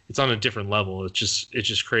it's on a different level. It's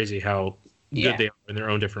just crazy how good they are in their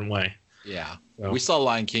own different way. Yeah, so. We saw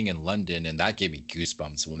Lion King in London, and that gave me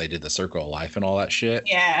goosebumps when they did the Circle of Life and all that shit.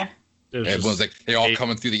 Yeah. Everyone's like, they all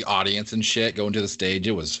coming through the audience and shit, going to the stage.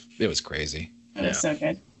 It was crazy. It was so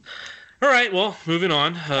good. All right, well, moving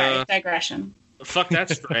on. Digression. Fuck that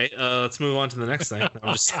Stray. Let's move on to the next thing.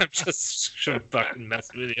 I'm just trying to fucking mess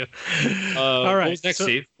with you. All right. What was next,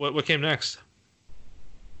 Steve? What came next?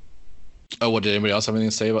 Oh, did anybody else have anything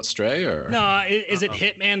to say about Stray? Or no? Is it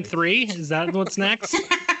Hitman 3? Is that what's next?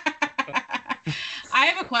 I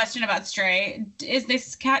have a question about Stray. Is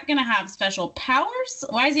this cat going to have special powers?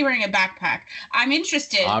 Why is he wearing a backpack? I'm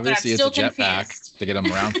interested. Obviously, but I'm it's a jetpack to get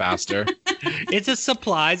him around faster. It's his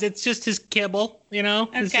supplies. It's just his kibble,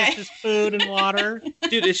 It's just his food and water.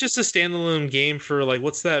 Dude, it's just a standalone game for, like,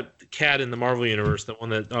 what's that cat in the Marvel Universe? The one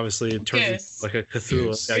that obviously turns into, like, a Cthulhu.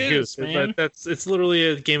 Goose. Yeah, Goose, man. It's literally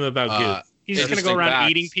a game about Goose. He's just going to go around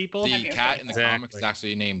eating people? The cat in the comics is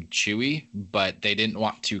actually named Chewie, but they didn't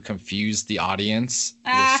want to confuse the audience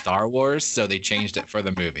with Star Wars, so they changed it for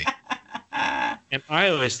the movie. And I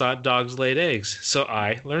always thought dogs laid eggs, so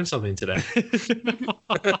I learned something today.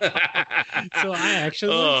 So I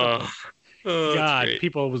actually learned something. God,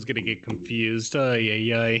 people was gonna get confused.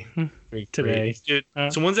 Today. Dude,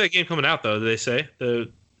 so when's that game coming out though? Did they say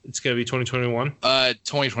it's gonna be 2021?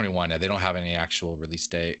 2021. Yeah, they don't have any actual release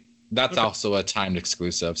date. That's also a timed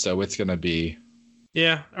exclusive, so it's gonna be.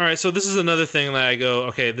 Yeah. All right. So this is another thing that I go,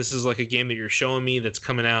 okay, this is like a game that you're showing me that's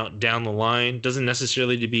coming out down the line. Doesn't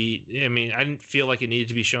necessarily to be. I mean, I didn't feel like it needed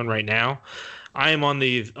to be shown right now. I am on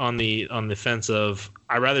the fence of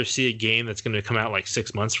I'd rather see a game that's going to come out like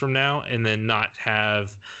 6 months from now and then not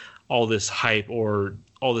have all this hype or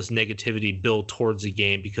all this negativity build towards the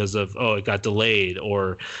game because of it got delayed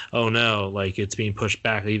or oh no, like it's being pushed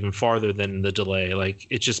back even farther than the delay. Like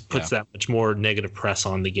it just puts that much more negative press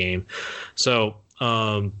on the game. So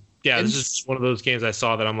this is one of those games I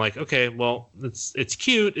saw that I'm like, okay, well, it's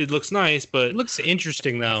cute, it looks nice, but it looks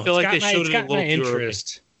interesting though. I feel like they showed it a little too early.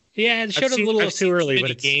 Yeah, it showed a little too early.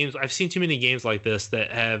 But I've seen too many games like this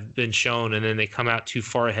that have been shown, and then they come out too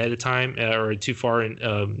far ahead of time, or too far in,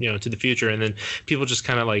 to the future, and then people just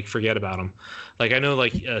kind of like forget about them. Like I know,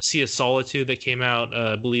 like Sea of Solitude that came out,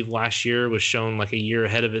 I believe last year, was shown like a year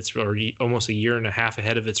ahead of its, or almost a year and a half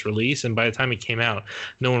ahead of its release, and by the time it came out,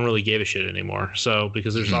 no one really gave a shit anymore. So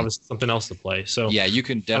because there's obviously something else to play. So yeah, you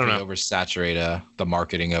can definitely oversaturate the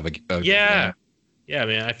marketing of a game. Yeah,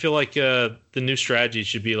 man. I feel like the new strategy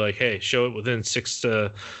should be like, hey, show it within 6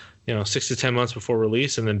 to 10 months before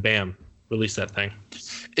release, and then bam, release that thing.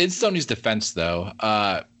 In Sony's defense, though,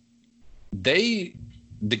 the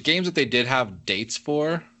games that they did have dates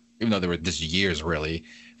for, even though they were this years really,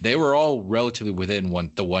 they were all relatively within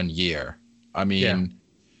 1 year. I mean,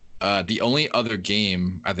 the only other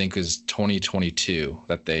game I think is 2022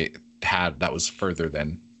 that they had that was further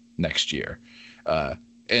than next year,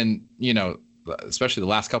 and especially the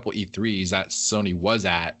last couple E3s that Sony was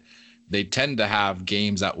at, they tend to have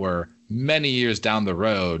games that were many years down the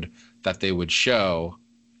road that they would show,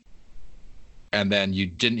 and then you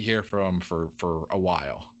didn't hear from for a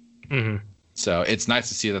while. Mm-hmm. So it's nice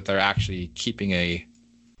to see that they're actually keeping a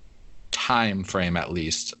time frame, at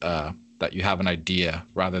least, that you have an idea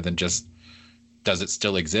rather than just, does it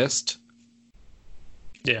still exist?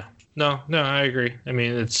 Yeah. No, I agree. I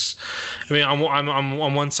mean, on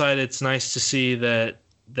one side, it's nice to see that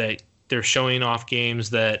they're showing off games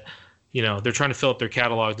that, they're trying to fill up their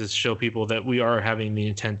catalog to show people that we are having the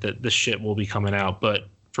intent that this shit will be coming out. But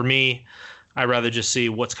for me, I'd rather just see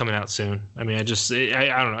what's coming out soon. I mean, I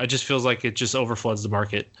don't know. It just feels like it just overfloods the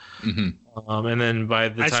market. Mm-hmm. And then by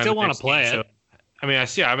the time I still want to play it.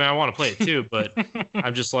 I want to play it too, but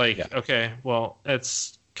I'm just like, okay, well,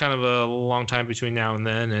 it's kind of a long time between now and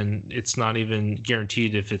then, and it's not even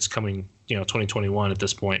guaranteed if it's coming 2021 at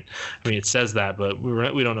this point. I mean, it says that, but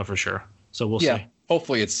we don't know for sure, so we'll see.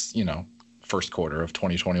 Hopefully it's first quarter of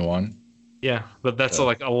 2021. Yeah, but that's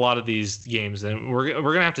like a lot of these games, and we're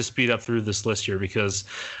gonna have to speed up through this list here because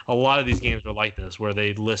a lot of these games are like this, where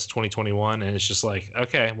they list 2021, and it's just like,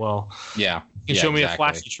 okay, well, you can show me a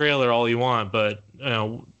flashy trailer all you want, but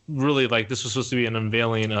really, like, this was supposed to be an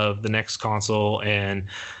unveiling of the next console, and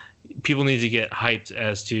people need to get hyped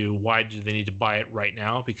as to why do they need to buy it right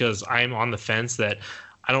now, because I'm on the fence that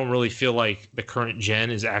I don't really feel like the current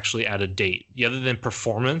gen is actually out of date, other than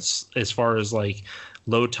performance as far as like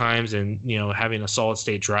load times and having a solid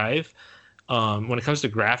state drive. When it comes to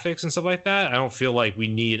graphics and stuff like that, I don't feel like we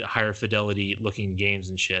need higher fidelity looking games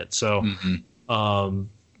and shit. So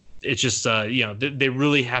it's just they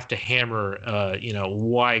really have to hammer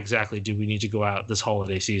why exactly do we need to go out this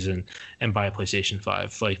holiday season and buy a PlayStation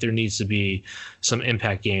 5. Like, there needs to be some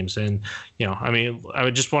impact games, and I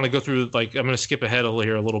would just want to go through, like, I'm going to skip ahead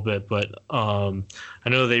here a little bit, but I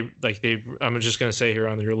know I'm just going to say here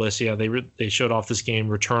on your list, they showed off this game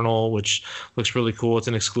Returnal, which looks really cool. It's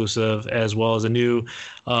an exclusive, as well as a new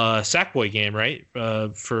Sackboy game, right,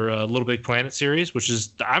 for Little Big Planet series, which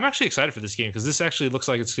is, I'm actually excited for this game because this actually looks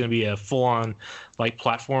like it's going to be a full-on like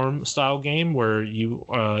platform style game where you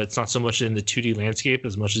it's not so much in the 2D landscape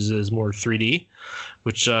as much as it is more 3D,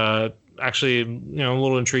 which actually I'm a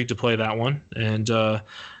little intrigued to play that one. And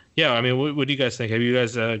what do you guys think? Have you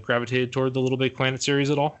guys gravitated toward the Little Big Planet series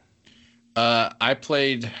at all? I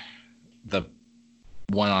played the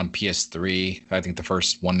one on PS3, I think the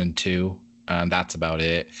first 1 and 2, and that's about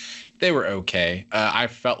it. They were okay. I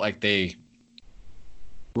felt like they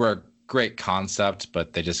were a great concept,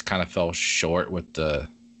 but they just kind of fell short with the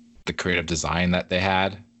creative design that they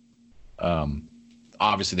had.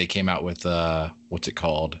 Obviously they came out with what's it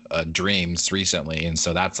called, Dreams recently, and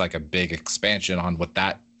so that's like a big expansion on what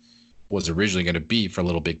that was originally going to be for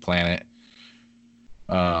Little Big Planet.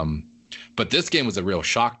 But this game was a real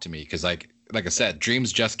shock to me because like I said,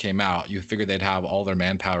 Dreams just came out. You figured they'd have all their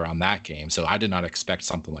manpower on that game, so I did not expect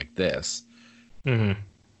something like this. Mm-hmm.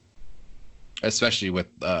 Especially with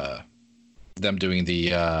them doing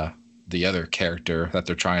the other character that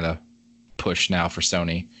they're trying to push now for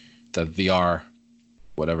Sony, the VR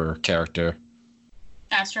whatever character.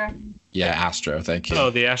 Astro. Yeah, Astro. Thank you. Oh,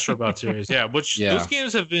 the Astrobot series. Yeah, which those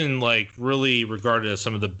games have been like really regarded as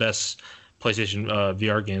some of the best PlayStation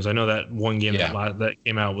VR games. I know that one game that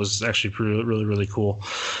came out was actually really cool.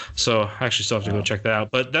 So I actually still have to go check that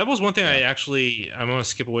out. But that was one thing I'm going to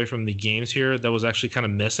skip away from the games here. That was actually kind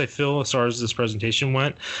of missed, I feel, as far as this presentation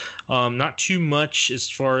went. Not too much as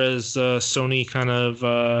far as Sony kind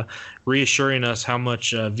of reassuring us how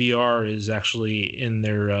much VR is actually in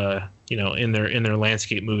their in their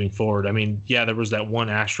landscape moving forward. I mean, there was that one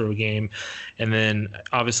Astro game, and then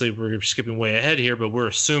obviously we're skipping way ahead here, but we're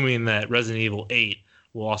assuming that Resident Evil 8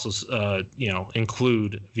 will also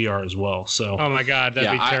include VR as well. So oh my god,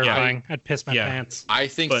 that'd be terrifying. I'd piss my pants. I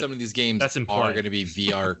think some of these games are going to be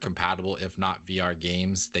VR compatible, if not VR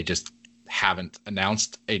games. They just haven't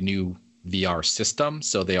announced a new VR system,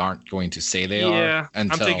 so they aren't going to say they are. I'm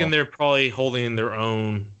thinking they're probably holding their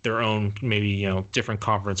own maybe different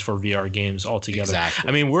conference for VR games altogether. Exactly.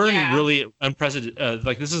 I mean, we're in really unprecedented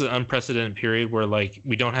this is an unprecedented period where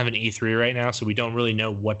we don't have an E3 right now, so we don't really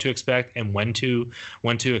know what to expect and when to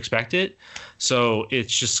expect it. So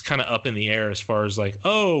it's just kind of up in the air as far as we're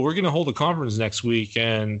going to hold a conference next week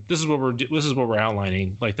and this is what we're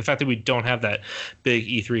outlining. Like the fact that we don't have that big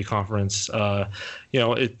E3 conference,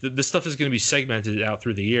 this stuff is going to be segmented out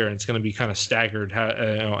through the year, and it's going to be kind of staggered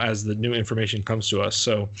as the new information comes to us.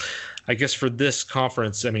 So I guess for this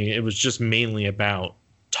conference, I mean, it was just mainly about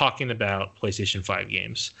talking about PlayStation 5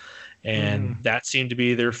 games. And that seemed to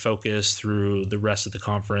be their focus through the rest of the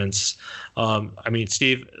conference. I mean,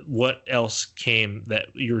 Steve, what else came that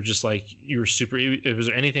you were just super? Was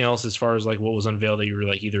there anything else as far as what was unveiled that you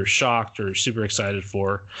were either shocked or super excited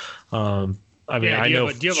for? I mean, I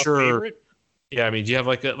know do you have a favorite? Yeah, I mean, do you have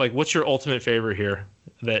what's your ultimate favorite here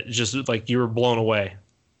that just you were blown away?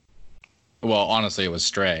 Well, honestly, it was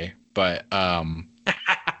Stray, but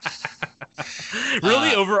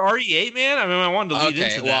really over RE8, man? I mean, I wanted to lead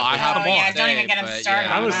into that. Well, I have more. Don't even get him started.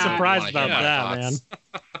 I was surprised about that, man.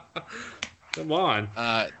 Come on.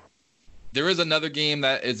 There is another game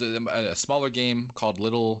that is a smaller game called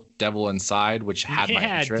Little Devil Inside, which had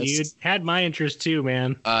my interest. Yeah, dude, had my interest too,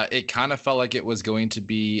 man. It kind of felt like it was going to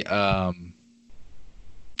be kind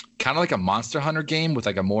of like a Monster Hunter game with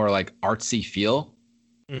a more artsy feel.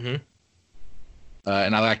 Mm-hmm.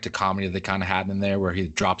 And I liked the comedy they kind of had in there, where he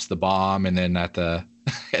drops the bomb, and then and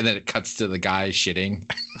then it cuts to the guy shitting.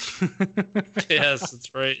 Yes,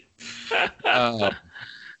 that's right.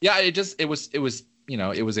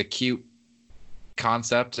 It was a cute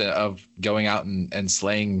concept of going out and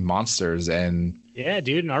slaying monsters, and yeah,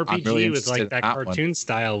 dude, an RPG really with that cartoon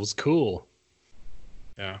style was cool.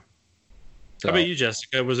 Yeah. So, how about you,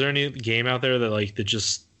 Jessica? Was there any game out there that that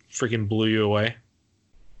just freaking blew you away?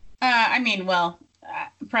 I mean,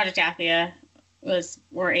 Project Athia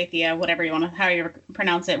or Athia, whatever how you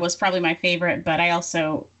pronounce it, was probably my favorite. But I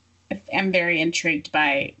also am very intrigued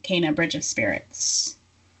by Kena Bridge of Spirits.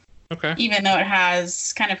 Okay. Even though it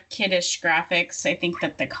has kind of kiddish graphics, I think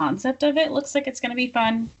that the concept of it looks like it's going to be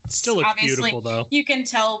fun. It still looks beautiful, though. You can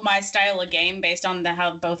tell my style of game based on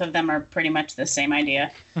how both of them are pretty much the same idea.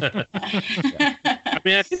 I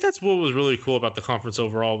mean, I think that's what was really cool about the conference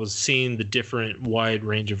overall, was seeing the different wide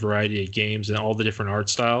range of variety of games and all the different art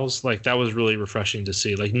styles. That was really refreshing to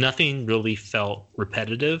see. Nothing really felt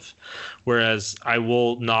repetitive, whereas I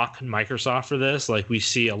will knock Microsoft for this. We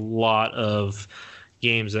see a lot of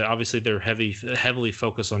games that obviously they're heavily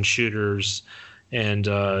focused on shooters and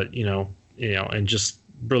and just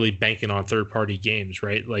really banking on third-party games,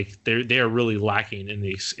 right? They are really lacking in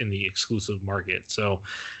the exclusive market. So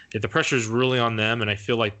if the pressure is really on them, and I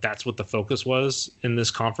feel like that's what the focus was in this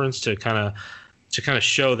conference, to kind of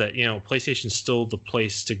show that PlayStation's still the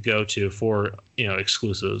place to go to for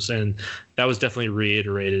exclusives, and that was definitely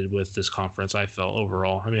reiterated with this conference, I felt,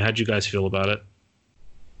 overall. I mean, how'd you guys feel about it?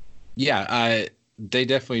 Yeah, they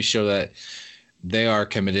definitely show that they are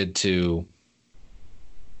committed to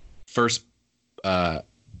first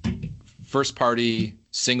party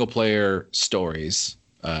single player stories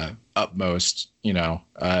upmost,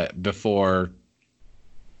 before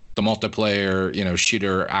the multiplayer,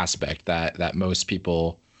 shooter aspect that most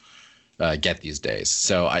people get these days.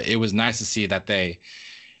 So it was nice to see that they're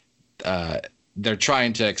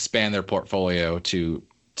trying to expand their portfolio to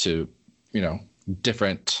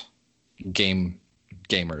different gamers,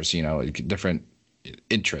 different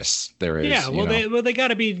interests there is. Yeah, well, they got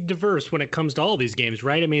to be diverse when it comes to all these games,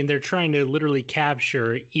 right? I mean, they're trying to literally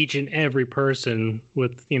capture each and every person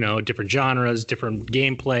with, different genres, different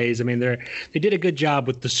gameplays. I mean, they did a good job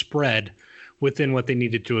with the spread within what they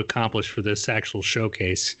needed to accomplish for this actual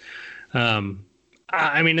showcase.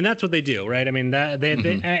 I mean, and that's what they do, right? I mean, I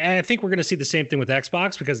think we're going to see the same thing with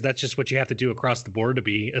Xbox, because that's just what you have to do across the board to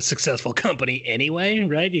be a successful company anyway,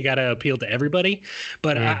 right? You got to appeal to everybody.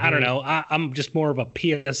 But I don't know. I'm just more of a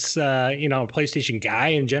PlayStation guy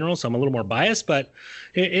in general, so I'm a little more biased. But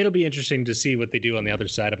it'll be interesting to see what they do on the other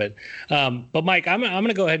side of it. But Mike, I'm going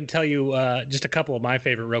to go ahead and tell you just a couple of my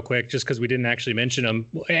favorite real quick, just because we didn't actually mention them.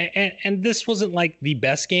 And this wasn't like the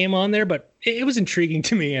best game on there, but it was intriguing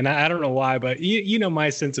to me, and I don't know why, but you know my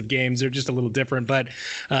sense of games, they're just a little different. But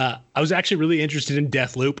I was actually really interested in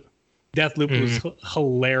Deathloop. Deathloop was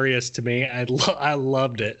hilarious to me. I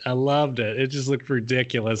loved it. It just looked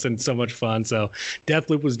ridiculous and so much fun. So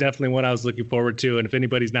Deathloop was definitely what I was looking forward to. And if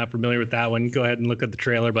anybody's not familiar with that one, go ahead and look at the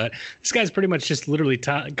trailer. But this guy's pretty much just literally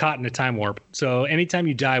caught in a time warp. So anytime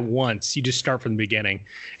you die once, you just start from the beginning.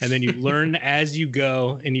 And then you learn as you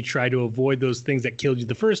go, and you try to avoid those things that killed you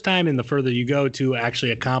the first time. And the further you go to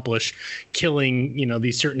actually accomplish killing,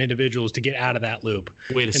 these certain individuals to get out of that loop.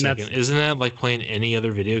 Wait a second. Isn't that like playing any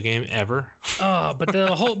other video game ever? Oh, but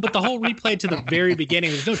the whole replay to the very beginning,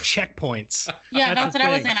 there's no checkpoints. Yeah, that's what I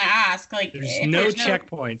was gonna ask. Like, there's no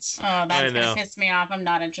checkpoints. Oh, that's gonna piss me off. I'm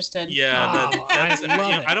not interested. Yeah,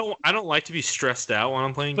 I don't like to be stressed out when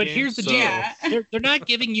I'm playing but games. But here's the deal: they're not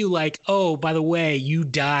giving you like, oh, by the way, you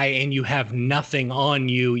die and you have nothing on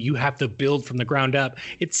you. You have to build from the ground up.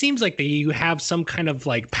 It seems like you have some kind of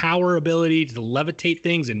like power ability to levitate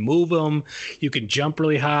things and move them. You can jump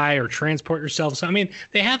really high or transport yourself. So I mean,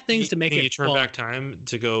 they have things to make it. Can you turn back time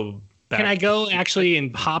to go back? Can I go actually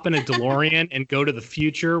and hop in a DeLorean and go to the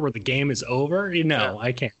future where the game is over? No,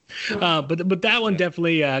 I can't. But that one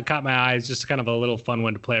definitely caught my eye. It's just kind of a little fun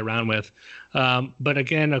one to play around with. But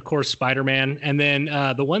again, of course, Spider-Man. And then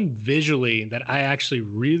the one visually that I actually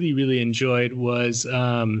really, really enjoyed was,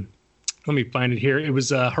 let me find it here. It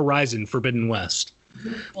was Horizon Forbidden West.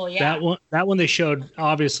 Well, yeah. That one they showed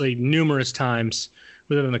obviously numerous times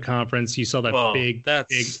within the conference. You saw that big.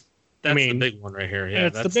 That's the big one right here. Yeah,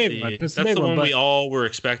 that's the big one. That's the one we all were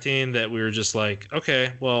expecting, that we were just like,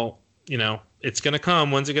 okay, well, it's going to come.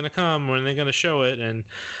 When's it going to come? When are they going to show it? And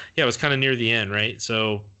yeah, it was kind of near the end, right?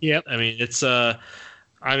 So, yep. I mean,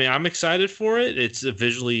 I'm excited for it. It's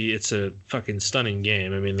a fucking stunning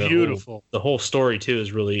game. I mean, beautiful. The whole story too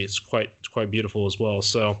is quite beautiful as well.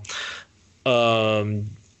 So,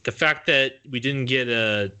 the fact that we didn't get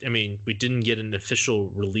an official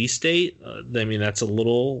release date. That's a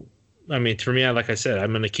little. For me, like I said,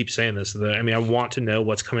 I'm going to keep saying this. I want to know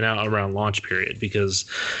what's coming out around launch period, because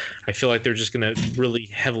I feel like they're just going to really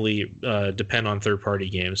heavily depend on third-party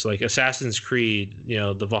games. Like Assassin's Creed,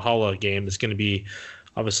 the Valhalla game is going to be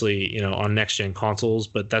obviously, on next-gen consoles,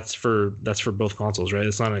 but that's for both consoles, right?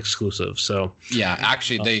 It's not an exclusive. So yeah,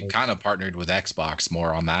 actually, they kind of partnered with Xbox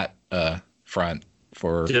more on that front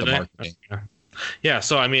for the marketing. Yeah,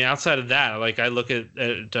 so outside of that, like I look at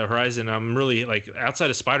Horizon, I'm really like, outside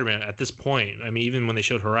of Spider-Man at this point, even when they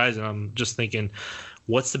showed Horizon, I'm just thinking,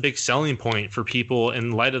 what's the big selling point for people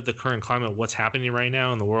in light of the current climate, what's happening right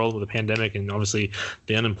now in the world with the pandemic and obviously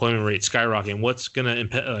the unemployment rate skyrocketing? What's going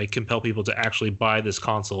to compel people to actually buy this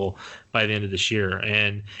console by the end of this year?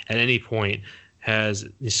 And at any point, has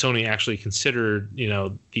Sony actually considered,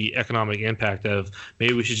 the economic impact of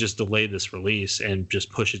maybe we should just delay this release and just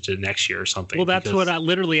push it to next year or something? Well, that's what I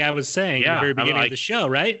was saying at the very beginning of the show,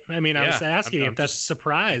 right? I was asking if that's a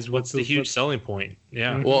surprise. What's the huge selling point?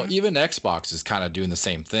 Yeah. Mm-hmm. Well, even Xbox is kind of doing the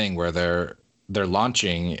same thing, where they're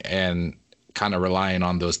launching and kind of relying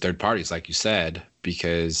on those third parties, like you said,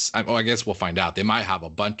 because I guess we'll find out. They might have a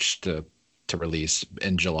bunch to release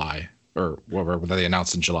in July, or whatever they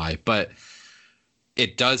announced in July, but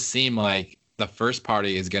it does seem like the first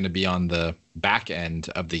party is going to be on the back end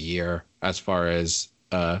of the year as far as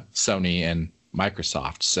Sony and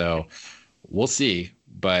Microsoft. So we'll see,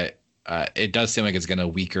 but it does seem like it's going to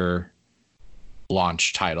weaker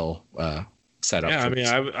launch title setup.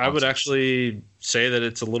 Yeah, I would actually say that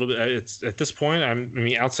it's a little bit. It's at this point.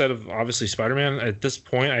 Outside of obviously Spider-Man, at this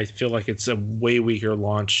point, I feel like it's a way weaker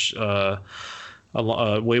launch.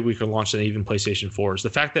 A way weaker launch than even PlayStation 4's. The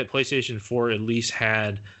fact that PlayStation 4 at least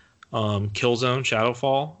had Killzone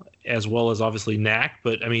Shadowfall, as well as obviously Knack,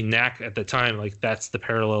 but Knack at the time, like, that's the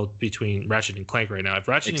parallel between Ratchet and Clank right now. If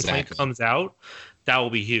Ratchet and Clank comes out, that will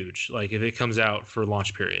be huge. Like, if it comes out for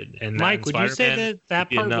launch period. And Mike, would you say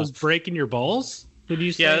that part was breaking your balls? Would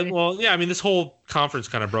you say? Yeah, well, yeah. I mean, this whole conference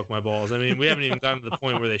kind of broke my balls. I mean, we haven't even gotten to the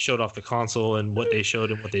point where they showed off the console and what they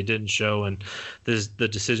showed and what they didn't show and the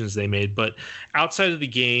decisions they made. But outside of the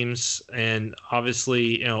games and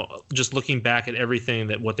obviously, just looking back at everything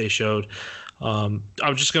what they showed, I'm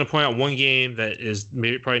just going to point out one game that is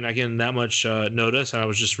maybe probably not getting that much notice, and I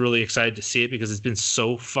was just really excited to see it because it's been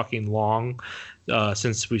so fucking long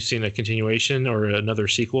since we've seen a continuation or another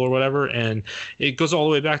sequel or whatever, and it goes all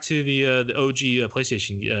the way back to the OG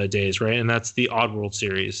PlayStation days, right? And that's the Oddworld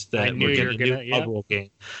series that we're getting a new Oddworld game.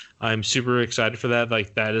 I'm super excited for that.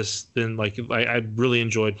 Like that has been I really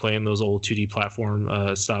enjoyed playing those old 2D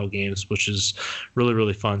platform style games, which is really,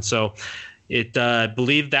 really fun. So I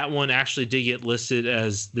believe that one actually did get listed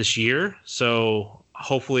as this year. So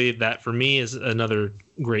hopefully that for me is another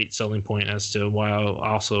great selling point as to why I'll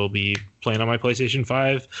also be playing on my PlayStation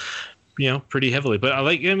 5, pretty heavily. But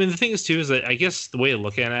the thing is too, is that I guess the way to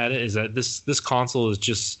look at it is that this console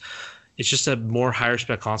is it's just a more higher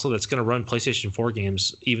spec console that's going to run PlayStation 4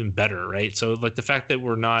 games even better, right? So like the fact that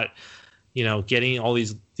we're not, getting all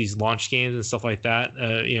these launch games and stuff like that,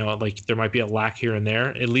 like there might be a lack here and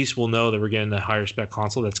there. At least we'll know that we're getting a higher spec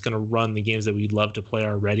console that's going to run the games that we'd love to play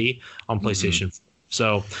already on PlayStation 4.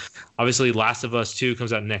 So obviously Last of Us 2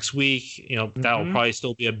 comes out next week. That will probably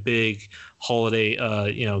still be a big holiday,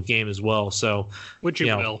 game as well. So which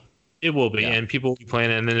it will. It will be, and people will be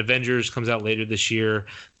playing it. And then Avengers comes out later this year.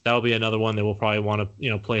 That will be another one that we'll probably want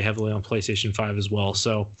to, play heavily on PlayStation 5 as well.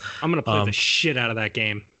 So I'm gonna play the shit out of that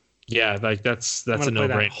game. Yeah, like that's a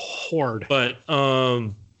no-brainer. Horde. But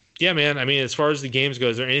yeah, man. I mean, as far as the games go,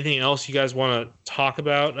 is there anything else you guys want to talk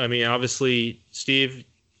about? I mean, obviously, Steve.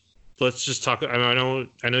 Let's just talk. I know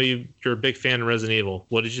you're a big fan of Resident Evil.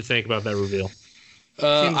 What did you think about that reveal?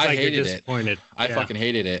 I hated it. I fucking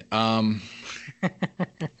hated it.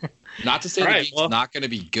 Not to say the game's not going to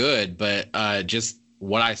be good, but just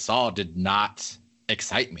what I saw did not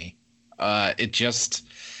excite me. It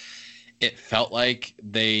felt like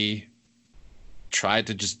they tried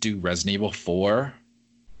to just do Resident Evil 4.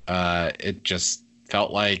 It just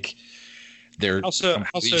felt like they're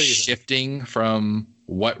shifting from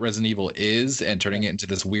what Resident Evil is and turning it into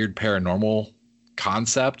this weird paranormal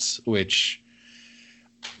concept, which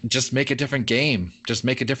just make a different game, just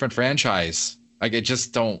make a different franchise. Like I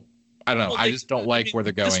just don't know. I just don't like where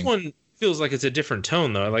they're going. This one feels like it's a different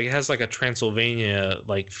tone though. Like it has like a Transylvania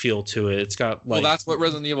feel to it. It's got that's what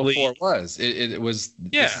Resident Evil 4 was. It was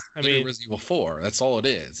Resident Evil 4. That's all it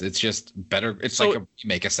is. It's just better. It's like a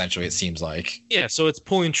remake essentially. It seems like. Yeah, so it's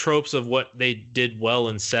pulling tropes of what they did well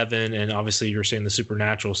in 7, and obviously you're saying the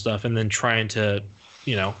supernatural stuff, and then trying to,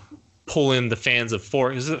 pull in the fans of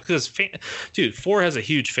 4 because 4 has a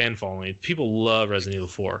huge fan following. People love Resident Evil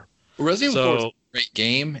 4. Resident Evil 4 is a great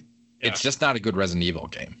game. Yeah. It's just not a good Resident Evil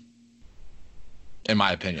game. In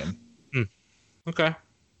my opinion. Okay.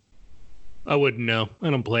 I wouldn't know. I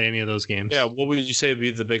don't play any of those games. Yeah, what would you say would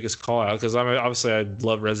be the biggest call out? Because I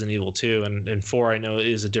love Resident Evil 2, and 4 I know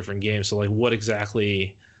is a different game. So what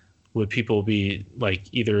exactly would people be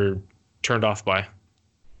either turned off by?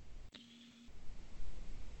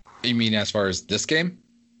 You mean as far as this game?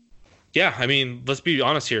 Yeah, I mean, let's be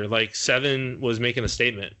honest here. 7 was making a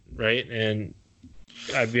statement, right? And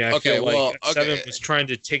I feel like 7 was trying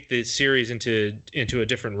to take the series into a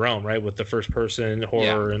different realm, right? With the first person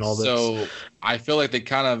horror and all this. So I feel like they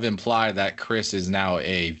kind of imply that Chris is now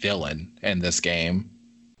a villain in this game.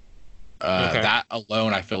 That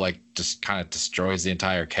alone, I feel like just kind of destroys the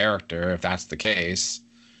entire character if that's the case.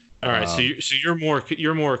 All right, so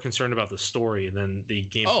you're more concerned about the story than the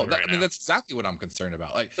game. That's exactly what I'm concerned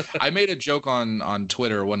about. I made a joke on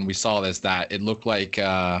Twitter when we saw this that it looked like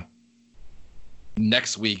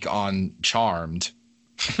next week on Charmed.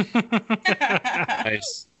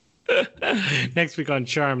 Nice. Next week on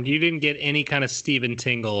Charmed. You didn't get any kind of Steven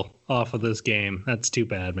Tingle off of this game. That's too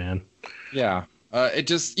bad, man. Yeah. It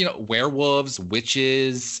just, werewolves,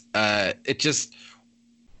 witches.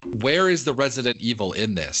 Where is the Resident Evil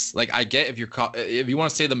in this? I get if you want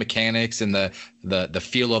to say the mechanics and the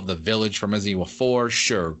feel of the village from Resident Evil 4,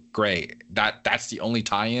 sure, great. That's the only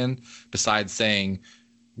tie-in besides saying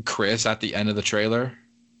Chris at the end of the trailer.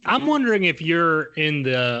 I'm wondering if you're in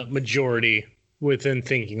the majority within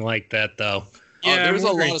thinking like that, though. Yeah, there's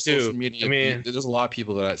a lot of social media. I mean, there's a lot of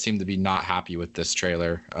people that seem to be not happy with this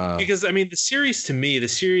trailer. Because the series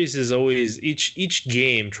is always each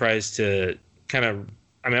game tries to kind of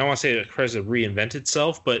I mean, I don't want to say it tries to reinvent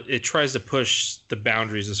itself, but it tries to push the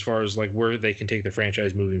boundaries as far as like where they can take the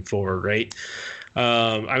franchise moving forward, right?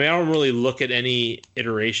 I mean, I don't really look at any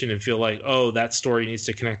iteration and feel like, oh, that story needs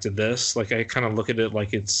to connect to this. Like, I kind of look at it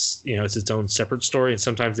like it's, you know, it's its own separate story. And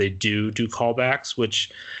sometimes they do callbacks,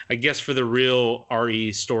 which I guess for the real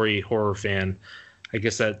RE story horror fan, I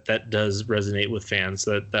guess that does resonate with fans.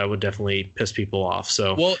 That would definitely piss people off.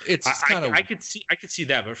 So, well, it's kind of I could see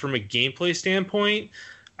that, but from a gameplay standpoint,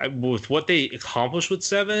 with what they accomplished with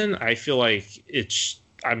 7, I feel like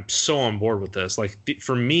I'm so on board with this. Like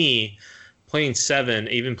for me, playing 7,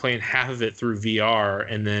 even playing half of it through VR,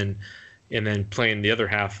 and then playing the other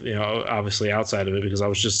half, you know, obviously outside of it, because I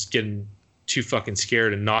was just getting too fucking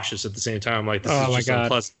scared and nauseous at the same time. Like, this is just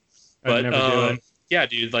unpleasant. But never do it. Yeah,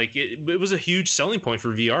 dude, like it was a huge selling point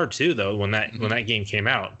for VR too, though, when that game came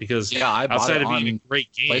out, because I bought outside it of being a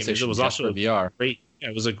great game, it was also for VR.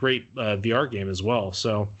 It was a great VR game as well.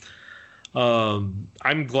 So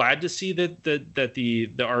I'm glad to see that the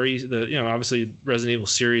RE, you know, obviously Resident Evil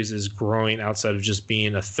series is growing outside of just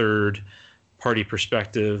being a third party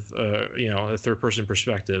perspective, you know, a third person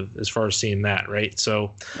perspective as far as seeing that, right?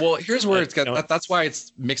 So, well, here's where it's got. That's why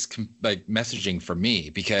it's mixed like messaging for me,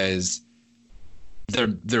 because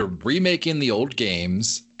they're remaking the old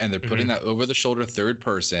games and they're putting that over the shoulder third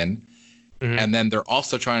person. And then they're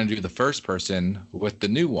also trying to do the first person with the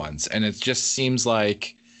new ones. And it just seems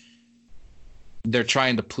like they're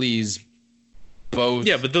trying to please both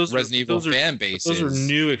Resident Evil fan bases. Those are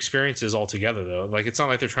new experiences altogether, though. Like, it's not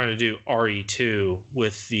like they're trying to do RE2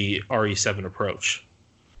 with the RE7 approach.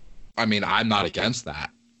 I mean, I'm not against that.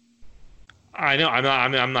 I know,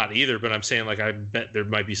 I'm not either, but I'm saying, like, I bet there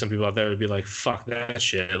might be some people out there who'd be like, fuck that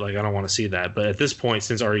shit. Like, I don't want to see that. But at this point,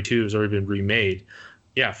 since RE2 has already been remade,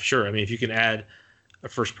 yeah, sure. I mean, if you can add a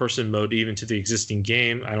first-person mode even to the existing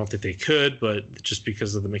game, I don't think they could, but just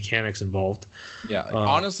because of the mechanics involved. Yeah,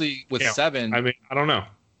 honestly, with 7, I mean, I don't know.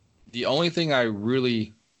 The only thing I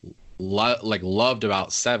really loved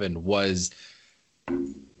about 7 was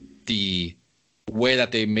the way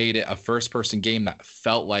that they made it a first-person game that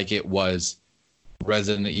felt like it was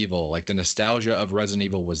Resident Evil. Like, the nostalgia of Resident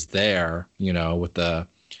Evil was there, you know, with the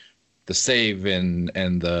save and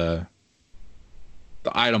the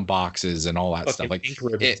item boxes and all that stuff. Like,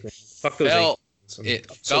 it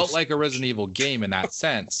felt like a Resident Evil game in that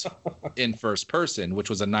sense, in first person, which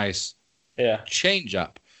was a nice change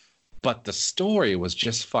up. But the story was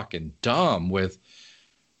just fucking dumb. With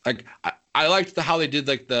like, I liked how they did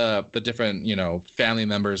like the different, you know, family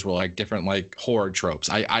members were like different like horror tropes.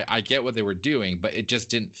 I get what they were doing, but it just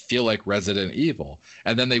didn't feel like Resident Evil.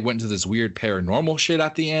 And then they went into this weird paranormal shit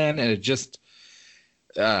at the end, and it just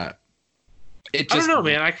I don't know,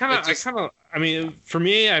 man. I mean, for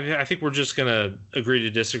me, I think we're just gonna agree to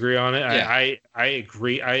disagree on it. Yeah. I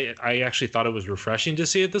agree. I actually thought it was refreshing to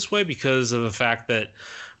see it this way, because of the fact that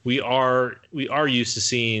we are used to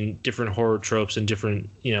seeing different horror tropes and different,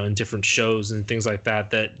 you know, in different shows and things like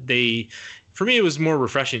that. For me, it was more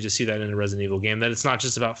refreshing to see that in a Resident Evil game, that it's not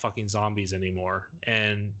just about fucking zombies anymore,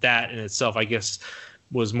 and that in itself, I guess,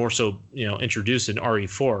 was more so, you know, introduced in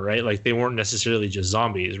RE4, right? Like, they weren't necessarily just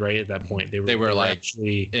zombies, right? At that point, they were like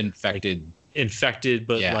actually infected,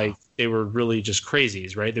 but like they were really just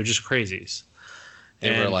crazies, right? They're just crazies.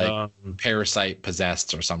 They were like parasite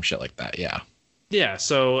possessed or some shit like that. Yeah. Yeah.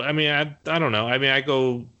 So, I mean, I don't know. I mean, I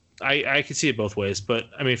could see it both ways, but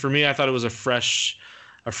I mean, for me, I thought it was a fresh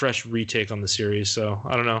retake on the series. So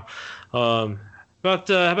I don't know. How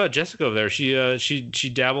about Jessica over there? She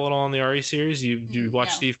dabble at all in the RE series? You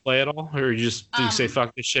watch Steve play at all, or do you say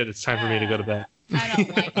fuck this shit? It's time for me to go to bed.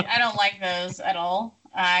 I don't like those at all.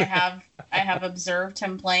 I have observed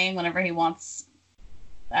him playing whenever he wants.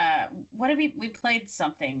 We played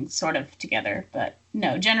something sort of together, but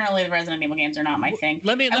no. Generally, the Resident Evil games are not my thing.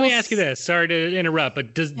 Let me ask you this. Sorry to interrupt,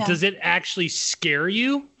 but does it actually scare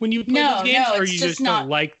you when you play those games, or you just don't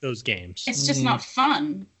like those games? It's just not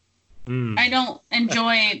fun. I don't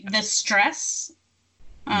enjoy the stress.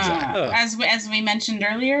 As we mentioned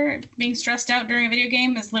earlier, being stressed out during a video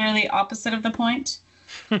game is literally opposite of the point.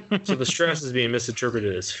 So the stress is being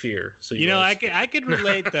misinterpreted as fear. So I could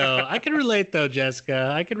relate though. I could relate though,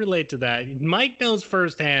 Jessica. I could relate to that. Mike knows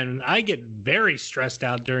firsthand. I get very stressed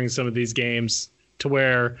out during some of these games, to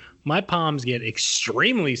where my palms get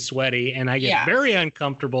extremely sweaty and I get very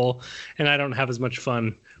uncomfortable, and I don't have as much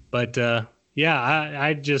fun. But I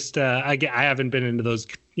haven't been into those.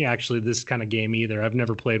 Yeah, actually, this kind of game either. I've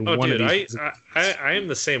never played one of these. I am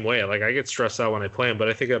the same way. Like, I get stressed out when I play them, but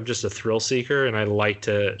I think I'm just a thrill seeker, and I like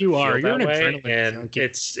to. You're an adrenaline, and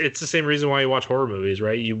it's the same reason why you watch horror movies,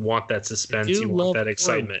 right? You want that suspense, you want that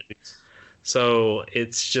excitement. So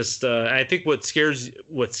it's just I think what scares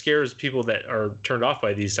people that are turned off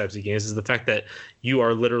by these types of games is the fact that you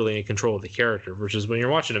are literally in control of the character, versus when you're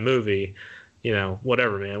watching a movie,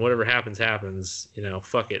 whatever, man, whatever happens,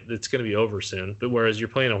 fuck it, it's going to be over soon. But whereas you're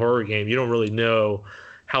playing a horror game, you don't really know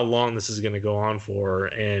how long this is going to go on for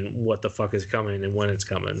and what the fuck is coming and when it's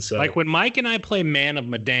coming. So like when Mike and I play Man of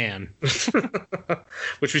Medan,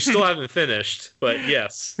 which we still haven't finished, but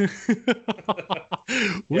yes.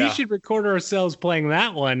 We should record ourselves playing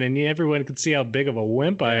that one, and everyone can see how big of a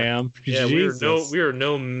wimp I am. Yeah, we are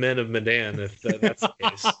no Men of Medan if that's the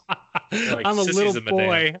case. Like I'm a little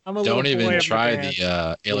boy. Don't even try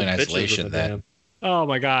the Alien Isolation then. Oh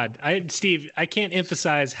my God, Steve, I can't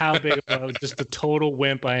emphasize how big of just a total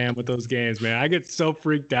wimp I am with those games, man. I get so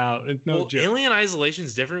freaked out. It's no joke. Alien Isolation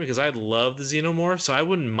is different because I love the Xenomorph, so I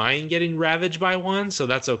wouldn't mind getting ravaged by one, so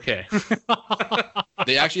that's okay.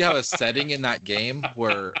 They actually have a setting in that game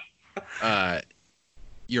where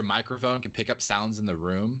your microphone can pick up sounds in the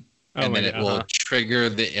room. And then it will trigger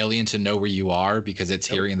the alien to know where you are because it's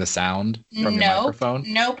hearing the sound from your microphone.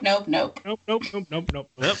 Nope.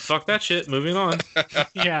 Yep, fuck that shit. Moving on.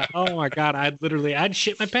 Yeah. Oh my God. I'd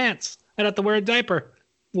shit my pants. I'd have to wear a diaper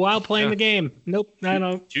while playing the game. Nope. I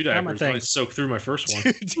don't. 2 diapers. I soaked through my first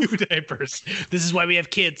one. 2 diapers. This is why we have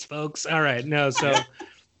kids, folks. All right. No. So.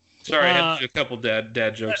 Sorry, I had to do a couple dad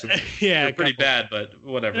jokes. Yeah. They're pretty bad, but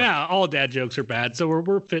whatever. Yeah. All dad jokes are bad. So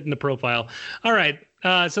we're fitting the profile. All right.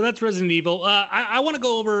 So that's Resident Evil. I want to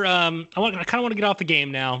go over. I kind of want to get off the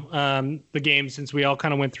game now. The game, since we all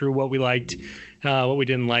kind of went through what we liked, what we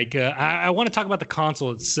didn't like. I want to talk about the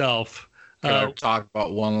console itself. Can I talk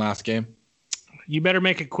about one last game? You better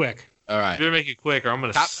make it quick. All right. You better make it quick, or I'm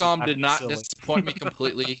gonna. Capcom did not disappoint me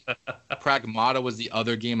completely. Pragmata was the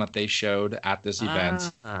other game that they showed at this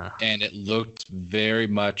event, and it looked very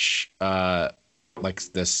much like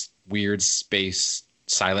this weird space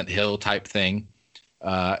Silent Hill type thing.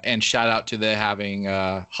 And shout out to the having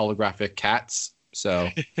holographic cats. So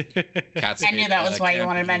cats. I knew that was why you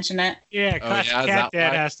wanted to mention it. Yeah, Cat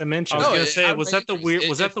Dad has to mention. I was gonna say, was that the weird?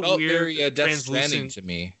 Was that the weird translucent to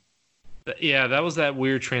me? Yeah, that was that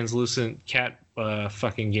weird translucent cat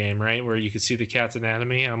fucking game, right? Where you could see the cat's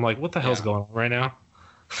anatomy. I'm like, what the hell's going on right now?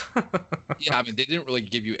 Yeah, I mean, they didn't really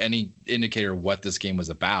give you any indicator what this game was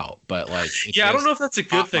about, but like, I don't know if that's a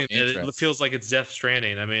good thing. It feels like it's Death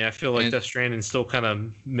Stranding. I mean, I feel like Death Stranding's still kind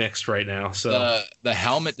of mixed right now. So the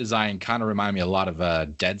helmet design kind of reminded me a lot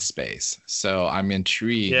of Dead Space. So I'm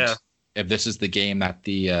intrigued if this is the game that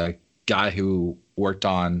the guy who worked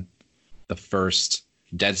on the first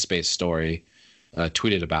Dead Space story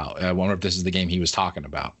tweeted about. I wonder if this is the game he was talking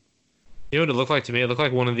about. You know what it looked like to me? It looked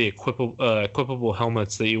like one of the equipable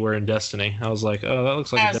helmets that you wear in Destiny. I was like, oh, that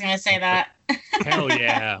looks like. I was going to say that. Hell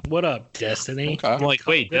yeah! What up, Destiny? Okay. I'm like,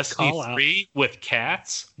 wait, Destiny 3 with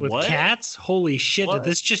cats? With what? Cats? Holy shit! What?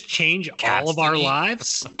 Did this just change all of our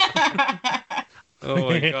lives? Oh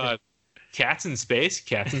my God! Cats in space.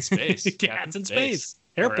 Cats in space. Cats in space.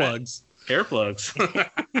 Hair plugs. Hair plugs.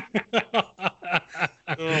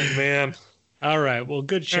 Oh man. All right. Well,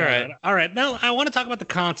 good show. All right. Now I want to talk about the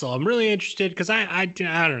console. I'm really interested because I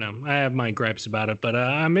don't know. I have my gripes about it, but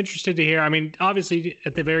I'm interested to hear. I mean, obviously,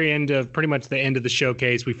 at the very end of pretty much the end of the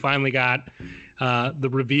showcase, we finally got the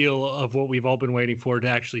reveal of what we've all been waiting for, to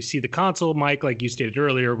actually see the console. Mike, like you stated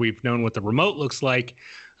earlier, we've known what the remote looks like.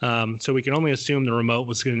 So we can only assume the remote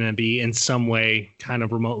was going to be in some way kind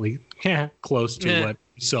of remotely close to what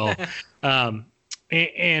we saw.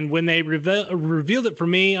 And when they revealed it for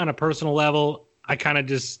me on a personal level, I kind of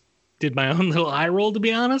just did my own little eye roll, to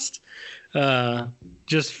be honest.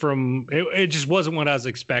 Just from it just wasn't what I was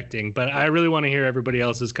expecting. But I really want to hear everybody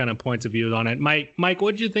else's kind of points of view on it. Mike,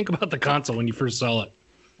 what did you think about the console when you first saw it?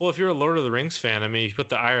 Well, if you're a Lord of the Rings fan, I mean, you put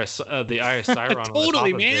the Iris Siron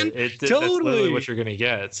totally, on the man. That's literally what you're gonna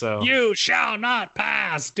get. So you shall not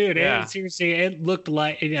pass, dude. Yeah. Seriously, it looked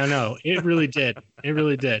like no, it really did. It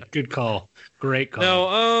really did. Good call. Great call.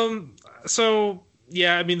 No, so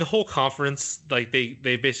yeah, I mean, the whole conference, like they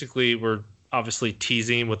basically were obviously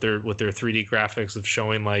teasing with their 3D graphics of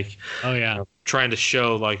showing like, trying to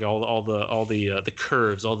show like all the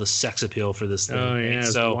curves, all the sex appeal for this thing. Oh yeah,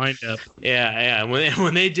 so wind up. Yeah.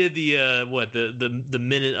 When they did the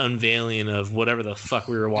minute unveiling of whatever the fuck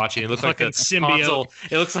we were watching, it looked like the console.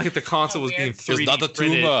 It looks like the console was being 3D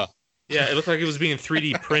printed. Yeah, it looked like it was being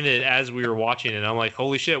 3D printed as we were watching it. I'm like,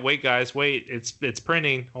 holy shit! Wait, guys, wait! It's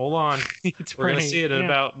printing. Hold on, we're gonna see it in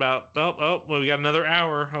about well, we got another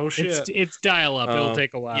hour. Oh shit! It's dial up. It'll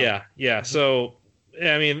take a while. Yeah. So,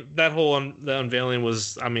 I mean, that whole the unveiling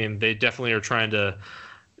was. I mean, they definitely are trying to,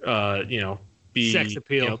 be sex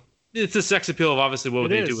appeal. it's the sex appeal of obviously what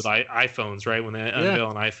they do with iPhones, right? When they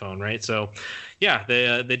unveil an iPhone, right? So, yeah,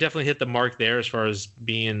 they definitely hit the mark there as far as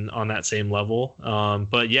being on that same level.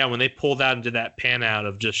 But yeah, when they pulled out and did that pan out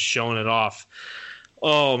of just showing it off,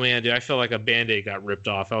 oh man, dude, I felt like a Band-Aid got ripped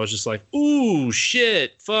off. I was just like, ooh,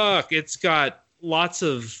 shit, fuck, it's got lots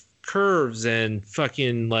of curves and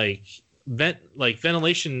fucking like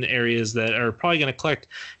ventilation areas that are probably going to collect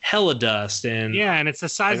hella dust, and it's the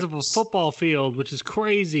size of a football field, which is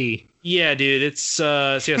crazy. Yeah, dude, it's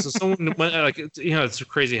so someone like, it's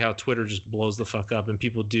crazy how Twitter just blows the fuck up and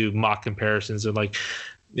people do mock comparisons. They're like,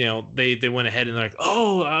 they went ahead and they're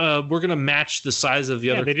like, we're gonna match the size of the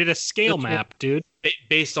other. They did a scale map, dude,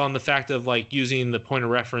 based on the fact of like using the point of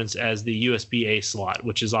reference as the USB-A slot,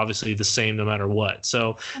 which is obviously the same no matter what.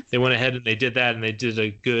 So they went ahead and they did that, and they did a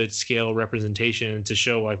good scale representation to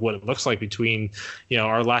show like what it looks like between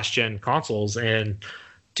our last gen consoles. And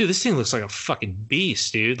dude, this thing looks like a fucking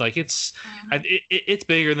beast, dude. Like it's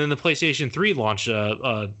bigger than the PlayStation 3 launch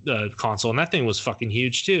console, and that thing was fucking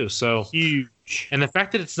huge too. So huge. And the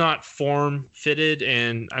fact that it's not form fitted,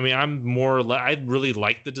 and I mean, I really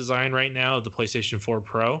like the design right now of the PlayStation 4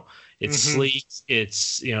 Pro. It's sleek.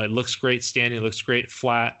 It's it looks great standing. It looks great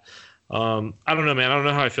flat. I don't know, man. I don't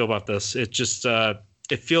know how I feel about this. It just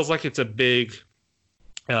it feels like it's a big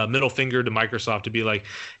middle finger to Microsoft to be like,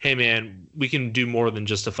 hey man, we can do more than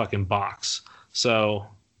just a fucking box. So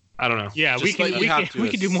I don't know. Yeah, we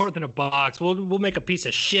can do more than a box. We'll make a piece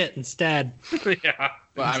of shit instead. Yeah.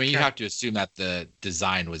 Well, I mean, you have to assume that the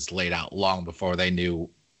design was laid out long before they knew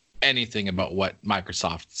anything about what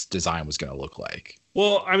Microsoft's design was going to look like.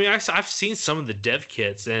 Well, I mean, I've seen some of the dev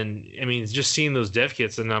kits, and I mean, just seeing those dev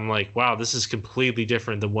kits, and I'm like, wow, this is completely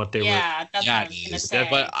different than what they were. Yeah, that's what I was going to say.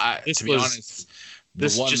 But to be honest,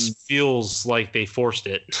 this just feels like they forced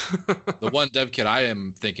it. The one dev kit I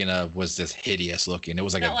am thinking of was just hideous looking. It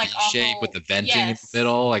was like a V shape with the venting in the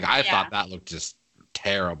middle. Like I thought that looked just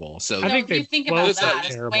terrible. So I think if you think about that,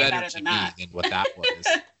 it's way better than that. Than what that was.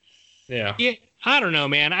 Yeah, I don't know,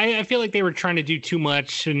 man. I feel like they were trying to do too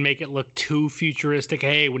much and make it look too futuristic.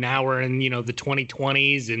 Hey, now we're in the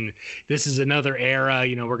 2020s, and this is another era.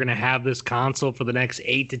 We're gonna have this console for the next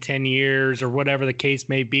 8 to 10 years, or whatever the case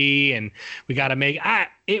may be, and we got to make.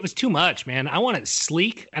 It was too much, man. I want it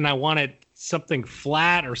sleek, and I wanted something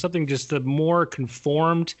flat or something just more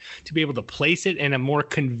conformed to be able to place it in a more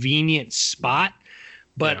convenient spot.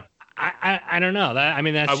 But I don't know.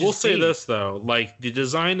 I will say this though, like the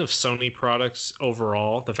design of Sony products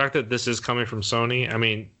overall, the fact that this is coming from Sony, I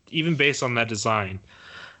mean, even based on that design,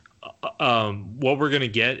 what we're going to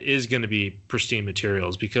get is going to be pristine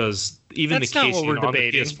materials, because even that's the casing on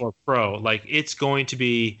the PS4 Pro, like it's going to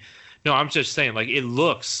be. No, I'm just saying, like it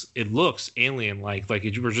looks alien like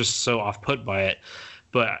we're just so off put by it.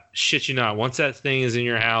 But shit you not, once that thing is in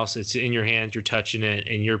your house, it's in your hands, you're touching it,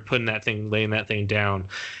 and you're laying that thing down,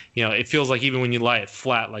 it feels like even when you lie it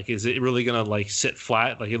flat, like is it really gonna like sit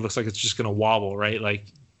flat? Like it looks like it's just gonna wobble, right? Like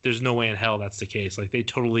there's no way in hell that's the case. Like they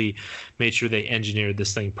totally made sure they engineered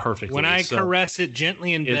this thing perfectly. When I caress it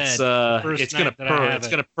gently in bed, it's gonna purr. It's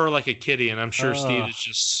gonna purr like a kitty, and I'm sure Steve is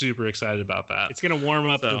just super excited about that. It's gonna warm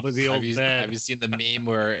up the old bed. Have you seen the meme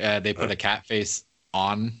where they put a cat face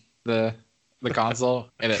on the console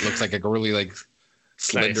and it looks like a really like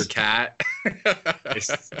slender cat?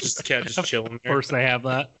 Just a cat just chilling there. Of course they have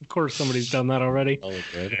that. Of course somebody's done that already. Oh,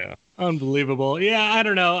 good. Yeah. Unbelievable. Yeah, I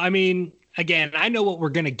don't know. I mean, again, I know what we're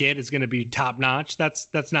going to get is going to be top notch.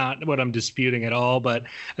 That's not what I'm disputing at all. But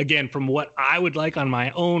again, from what I would like on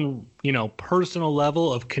my own, personal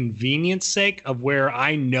level of convenience sake of where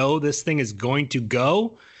I know this thing is going to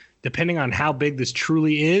go, depending on how big this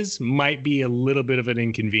truly is, might be a little bit of an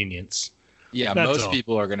inconvenience. Yeah, That's most all.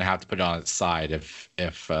 people are going to have to put it on its side if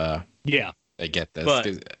they get this. But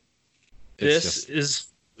this is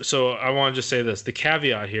so. I want to just say this: the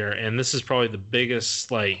caveat here, and this is probably the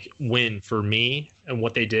biggest like win for me and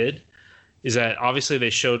what they did, is that obviously they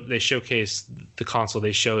showcased the console,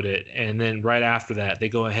 they showed it, and then right after that they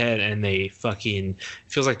go ahead and they fucking,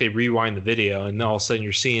 it feels like they rewind the video, and all of a sudden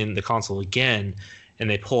you're seeing the console again, and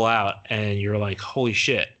they pull out, and you're like, holy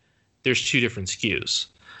shit, there's two different SKUs.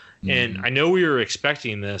 And I know we were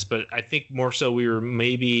expecting this, but I think more so we were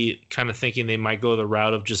maybe kind of thinking they might go the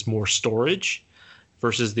route of just more storage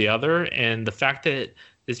versus the other. And the fact that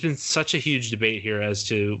there's been such a huge debate here as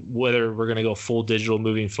to whether we're going to go full digital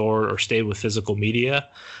moving forward or stay with physical media,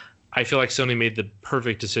 I feel like Sony made the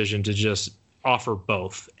perfect decision to just offer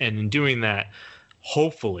both. And in doing that,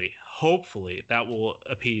 hopefully that will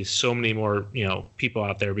appease so many more, people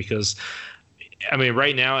out there, because I mean,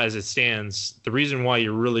 right now, as it stands, the reason why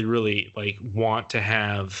you really, really like want to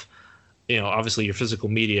have obviously your physical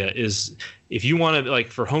media is, if you want to,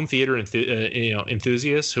 like, for home theater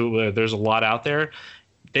enthusiasts who there's a lot out there,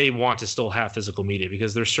 they want to still have physical media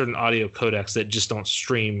because there's certain audio codecs that just don't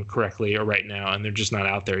stream correctly or right now, and they're just not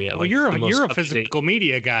out there yet. Well, you're a physical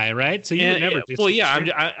media guy, right? So you would never. Well, yeah.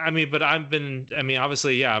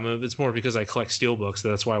 Obviously, yeah. It's more because I collect steelbooks, so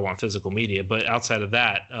that's why I want physical media. But outside of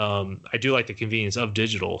that, I do like the convenience of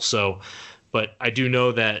digital. So, but I do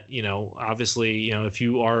know that, obviously, if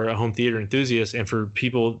you are a home theater enthusiast, and for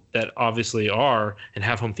people that obviously are and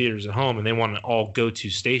have home theaters at home and they want an all go-to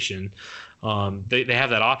station. They have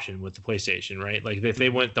that option with the PlayStation, right? Like if they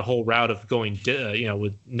went the whole route of going,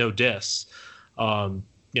 with no discs,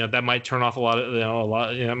 that might turn off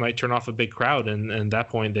that might turn off a big crowd, and at that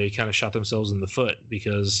point they kind of shot themselves in the foot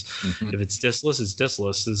because if it's discless, it's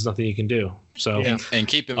discless. There's nothing you can do. So and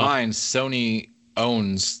keep in mind, Sony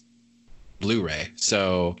owns Blu-ray,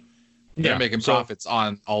 so. They're making profits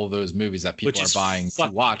on all of those movies that people are buying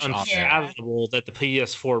to watch. Unfathomable that the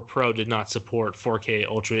PS4 Pro did not support 4K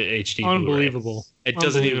Ultra HD. Unbelievable. It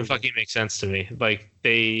doesn't even fucking make sense to me. Like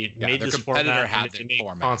they made this format and they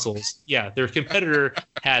made consoles. Yeah, their competitor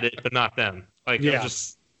had it, but not them. Like I'm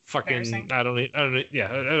just fucking. I don't even know what's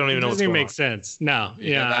going on. Doesn't make sense. No.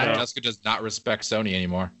 Jessica does not respect Sony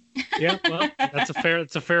anymore. Yeah, well, that's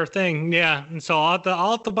a fair thing. Yeah, and so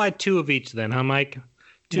I'll have to buy 2 of each then, huh, Mike?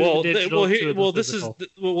 This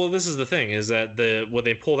is the thing is that when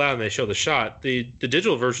they pulled out and they show the shot, the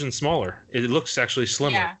digital version's smaller. It looks actually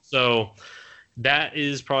slimmer. Yeah. So that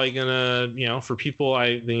is probably gonna, for people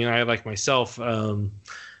I like myself, I'm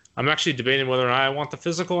actually debating whether or not I want the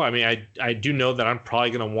physical. I mean, I do know that I'm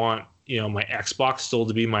probably gonna want, my Xbox still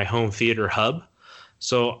to be my home theater hub.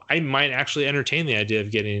 So I might actually entertain the idea of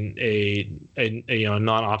getting a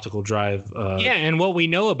non-optical drive. And what we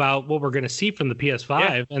know about what we're going to see from the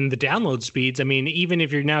PS5 and the download speeds. I mean, even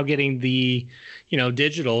if you're now getting the,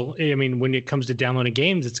 digital. I mean, when it comes to downloading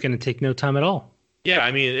games, it's going to take no time at all. Yeah,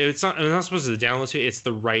 I mean, it's not supposed to download speed. It's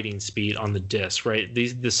the writing speed on the disc, right?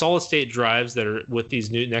 The solid state drives that are with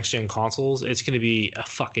these new next gen consoles, it's going to be a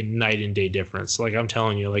fucking night and day difference. Like I'm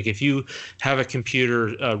telling you, like if you have a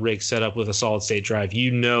computer rig set up with a solid state drive,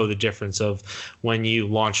 the difference of when you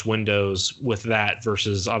launch Windows with that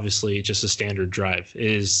versus obviously just a standard drive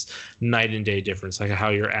is night and day difference. Like how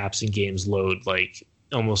your apps and games load, like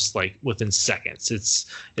almost like within seconds.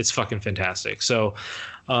 It's fucking fantastic. So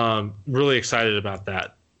really excited about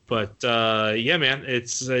that. But man,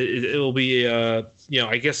 it'll be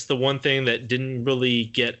I guess the one thing that didn't really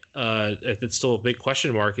get it's still a big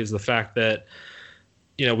question mark is the fact that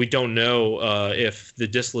we don't know if the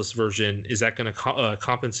diskless version is that going to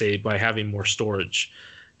compensate by having more storage.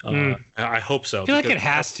 I hope so. I feel like it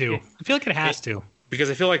has to. Because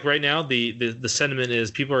I feel like right now the sentiment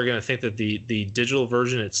is people are going to think that the digital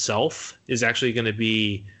version itself is actually going to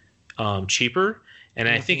be cheaper. And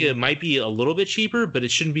I think it might be a little bit cheaper, but it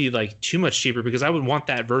shouldn't be like too much cheaper because I would want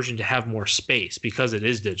that version to have more space because it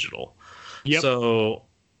is digital. Yep. So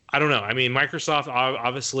I don't know. I mean, Microsoft,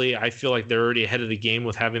 obviously, I feel like they're already ahead of the game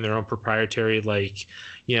with having their own proprietary,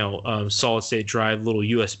 solid state drive, little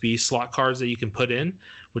USB slot cards that you can put in,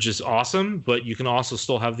 which is awesome. But you can also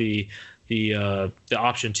still have the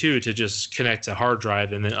option too to just connect to hard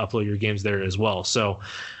drive and then upload your games there as well. So,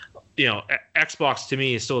 Xbox to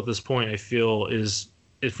me is still at this point, I feel is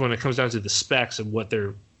if when it comes down to the specs of what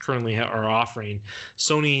they're currently are offering,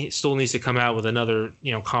 Sony still needs to come out with another,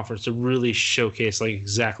 conference to really showcase like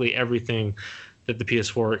exactly everything that the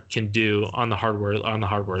PS4 can do on the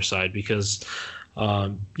hardware side because,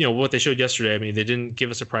 what they showed yesterday, I mean, they didn't give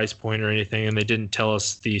us a price point or anything, and they didn't tell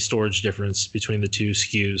us the storage difference between the two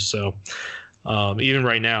SKUs. So even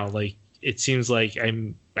right now, like it seems like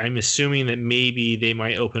I'm assuming that maybe they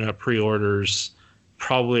might open up pre-orders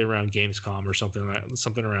probably around Gamescom or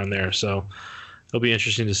something around there. So it'll be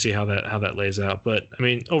interesting to see how that lays out. But I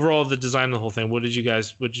mean, overall, the design of the whole thing. What did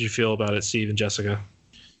you feel about it, Steve and Jessica?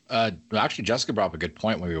 Actually, Jessica brought up a good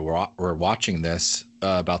point when we were watching this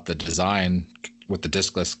about the design with the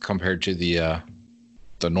diskless compared to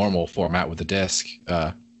the normal format with the disc.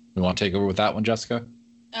 We want to take over with that one, Jessica?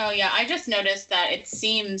 Oh yeah, I just noticed that it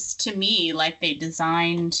seems to me like they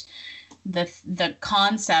designed the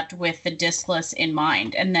concept with the diskless in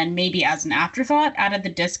mind, and then maybe as an afterthought added the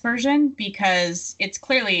disc version because it's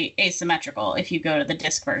clearly asymmetrical if you go to the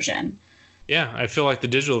disc version. Yeah, I feel like the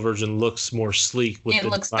digital version looks more sleek. It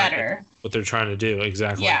looks better. What they're trying to do,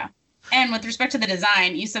 exactly. Yeah. And with respect to the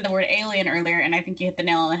design, you said the word alien earlier, and I think you hit the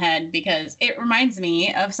nail on the head because it reminds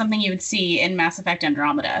me of something you would see in Mass Effect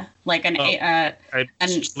Andromeda, like I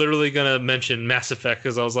was literally gonna mention Mass Effect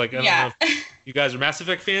because I was like, I don't know you guys are Mass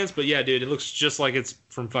Effect fans, but yeah, dude, it looks just like it's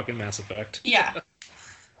from fucking Mass Effect. Yeah.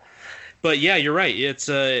 But yeah, you're right. It's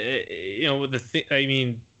I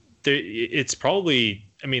mean, it's probably.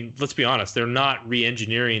 I mean, let's be honest. They're not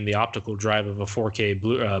re-engineering the optical drive of a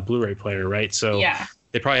 4K Blu-ray player, right? So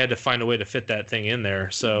they probably had to find a way to fit that thing in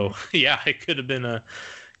there. So yeah, it could have been a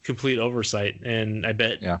complete oversight, and I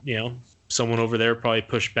bet someone over there probably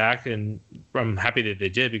pushed back, and I'm happy that they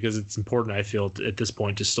did because it's important. I feel at this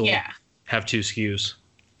point to still have 2 SKUs.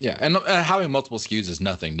 Yeah, and having multiple SKUs is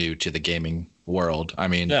nothing new to the gaming world. I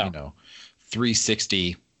mean,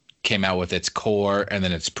 360 came out with its core and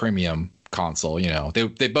then its premium console.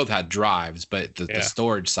 They both had drives, but the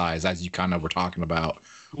storage size, as you kind of were talking about,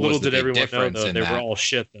 little did everyone know though they were all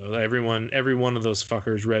shit though. Every one of those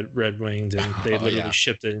fuckers red winged, and they literally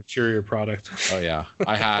shipped an inferior product. Oh yeah,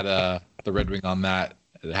 I had the Red Wing on that.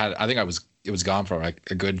 I think it was gone for like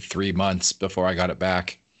a good 3 months before I got it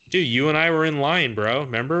back. Dude, you and I were in line, bro.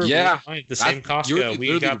 Remember? Yeah. The same Costco.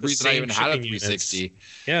 We got the reason I even had a 360.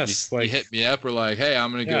 Units. Yes. You hit me up. We're like, hey,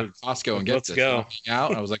 I'm going to go to Costco and get this. Let's go. Out.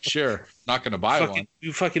 And I was like, sure. Not going to buy one.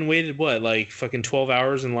 You fucking waited, what, like fucking 12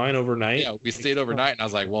 hours in line overnight? Yeah, we stayed overnight. And I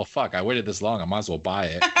was like, well, fuck, I waited this long. I might as well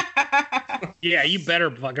buy it. Yeah, you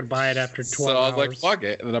better fucking buy it after 12 hours. So I was like, fuck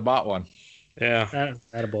it. And then I bought one. Yeah.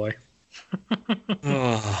 Attaboy.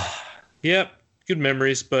 Yep. Good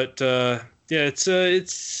memories. But, yeah, it's going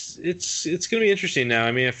to be interesting now.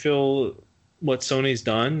 I mean, I feel what Sony's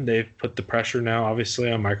done. They've put the pressure now,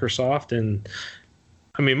 obviously, on Microsoft, and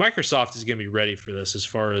I mean, Microsoft is going to be ready for this as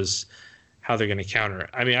far as how they're going to counter it.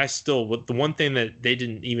 I mean, the one thing that they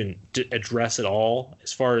didn't even address at all,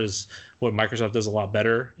 as far as what Microsoft does a lot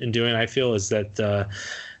better in doing, I feel, is that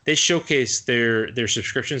they showcase their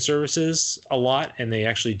subscription services a lot, and they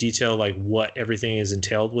actually detail like what everything is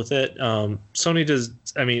entailed with it. Sony does.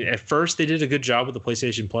 I mean, at first they did a good job with the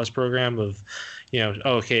PlayStation Plus program of, we're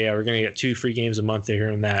going to get 2 free games a month here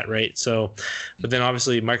and that, right? So, but then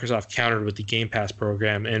obviously Microsoft countered with the Game Pass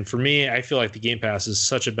program, and for me, I feel like the Game Pass is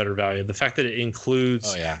such a better value. The fact that it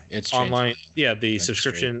includes it's online, the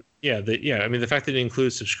subscription, I mean, the fact that it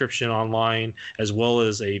includes subscription online as well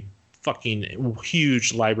as a fucking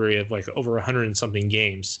huge library of like over 100 and something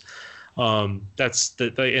games. That's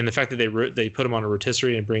and the fact that they put them on a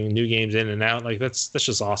rotisserie and bring new games in and out, like that's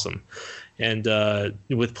just awesome. And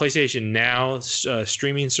with PlayStation Now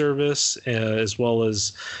streaming service, as well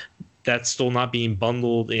as that's still not being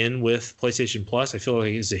bundled in with PlayStation Plus, I feel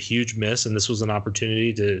like it's a huge miss. And this was an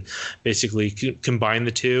opportunity to basically combine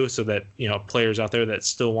the two, so that players out there that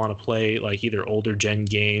still want to play like either older gen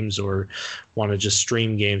games or want to just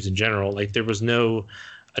stream games in general, like there was no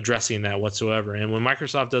addressing that whatsoever. And when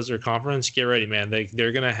Microsoft does their conference, get ready, man.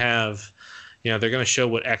 They're gonna have, they're gonna show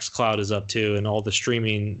what xCloud is up to and all the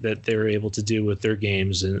streaming that they're able to do with their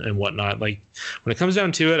games and whatnot. Like when it comes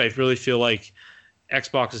down to it, I really feel like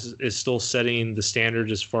Xbox is still setting the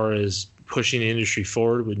standard as far as pushing the industry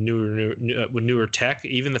forward with newer tech.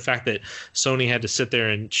 Even the fact that Sony had to sit there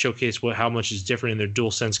and showcase how much is different in their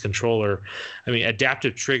DualSense controller. I mean,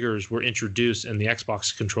 adaptive triggers were introduced in the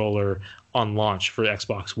Xbox controller on launch for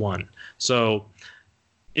Xbox One. So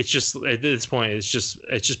it's just, at this point, it's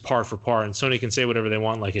just par for par. And Sony can say whatever they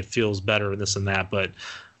want, like it feels better and this and that. But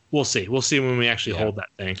we'll see. We'll see when we actually hold that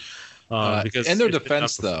thing. Because in their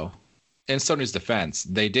defense, though. In Sony's defense,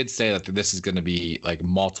 they did say that this is going to be like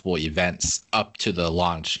multiple events up to the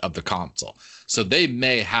launch of the console. So they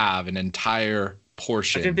may have an entire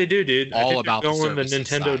portion. I think they do, dude. All about going the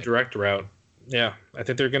Nintendo side. Direct route. Yeah, I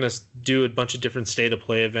think they're going to do a bunch of different state of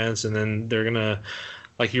play events, and then they're going to,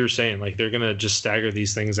 like you were saying, like they're going to just stagger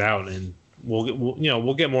these things out, and we'll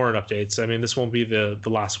get more updates. I mean, this won't be the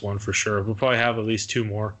last one for sure. We'll probably have at least 2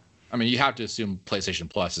 more. I mean, you have to assume PlayStation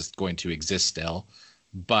Plus is going to exist still,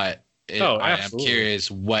 but I am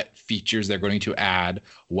curious what features they're going to add,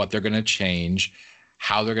 what they're going to change,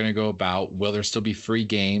 how they're going to go about. Will there still be free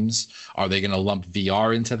games? Are they going to lump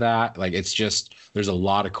VR into that? Like, it's just, there's a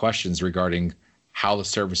lot of questions regarding how the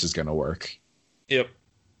service is going to work. Yep.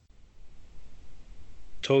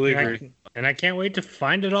 Totally agree. And I can't wait to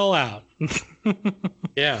find it all out.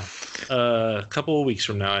 Yeah. A couple of weeks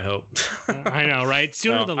from now, I hope. I know, right?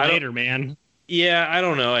 Sooner than later, man. Yeah, I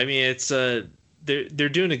don't know. I mean, it's they're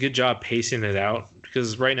doing a good job pacing it out,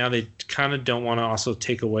 because right now they kind of don't want to also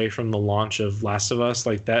take away from the launch of Last of Us.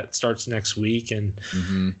 Like that starts next week, and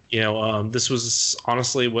this was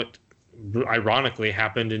honestly what ironically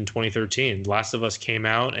happened in 2013. Last of Us came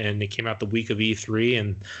out, and it came out the week of E3,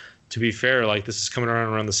 and to be fair, like this is coming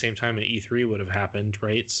around the same time that E3 would have happened,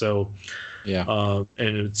 right? So and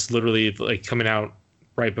it's literally like coming out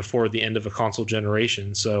right before the end of a console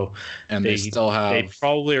generation. So and they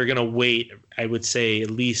probably are going to wait, I would say,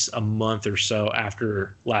 at least a month or so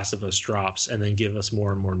after Last of Us drops, and then give us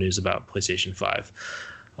more and more news about PlayStation 5.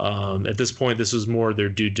 At this point, this was more their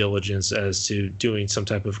due diligence as to doing some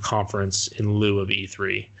type of conference in lieu of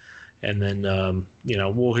E3. And then,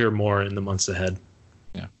 we'll hear more in the months ahead.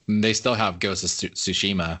 Yeah. And they still have Ghost of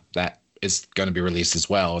Tsushima that is going to be released as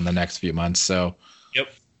well in the next few months. So,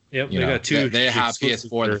 Yep. They got two. They have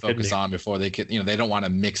PS4 to focus on before they could, they don't want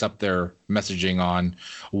to mix up their messaging on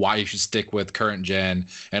why you should stick with current gen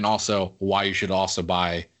and also why you should also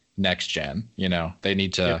buy next gen. They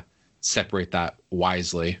need to separate that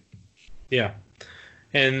wisely. Yeah.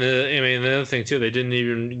 And the other thing too, they didn't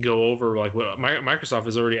even go over like what Microsoft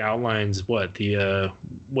has already outlined. What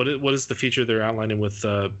is the feature they're outlining with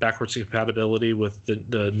backwards compatibility with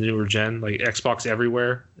the newer gen, like Xbox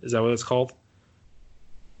Everywhere? Is that what it's called?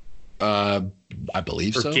 I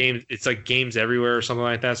believe so. Games, it's like Games Everywhere or something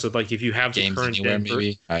like that. So like if you have the current gen,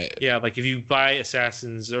 maybe. Like if you buy if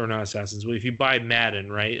you buy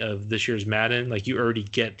Madden, right, of this year's Madden, like you already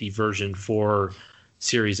get the version for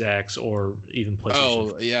Series X or even PlayStation.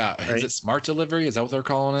 Oh yeah, right? Is it Smart Delivery? Is that what they're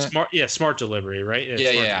calling it? Smart Delivery, right?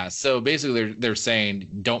 Yeah. So basically, they're saying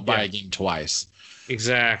don't buy a game twice.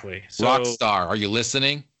 Exactly. So, Rockstar, are you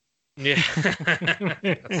listening? Yeah.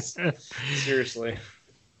 Seriously.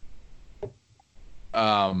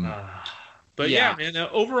 But yeah, man.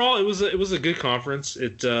 Overall, it was a good conference.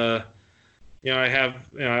 It,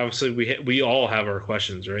 obviously we all have our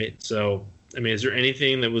questions, right? So. I mean, is there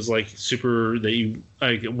anything that was like super that you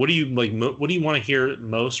like? What do you like? What do you want to hear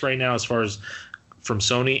most right now, as far as from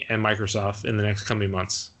Sony and Microsoft in the next coming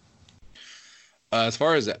months? As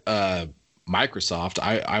far as Microsoft,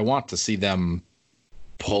 I want to see them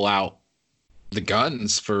pull out the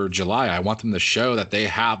guns for July. I want them to show that they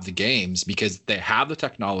have the games because they have the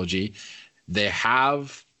technology, they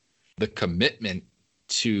have the commitment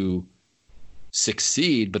to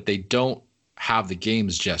succeed, but they don't have the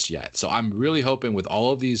games just yet. So I'm really hoping with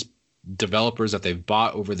all of these developers that they've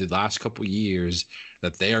bought over the last couple of years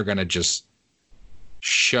that they are going to just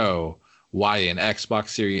show why an Xbox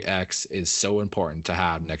Series X is so important to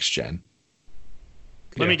have next gen.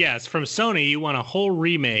 Let me guess. From Sony, you want a whole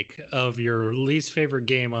remake of your least favorite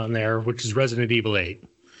game on there, which is Resident Evil 8.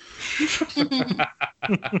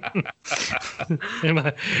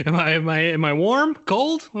 Am I warm?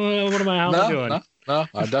 Cold? What am I? How am I doing? No,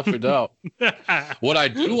 I definitely don't. What I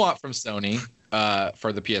do want from Sony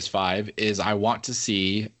for the PS5 is I want to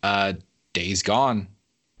see Days Gone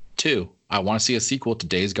 2. I want to see a sequel to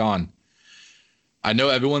Days Gone. I know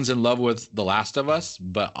everyone's in love with The Last of Us,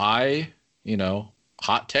 but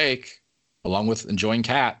hot take, along with enjoying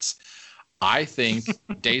cats, I think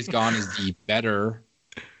Days Gone is the better.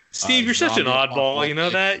 Steve, you're such an oddball. You know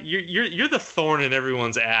that you're the thorn in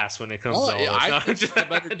everyone's ass when it comes to all this. I think it's a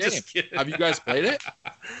better game. Have you guys played it?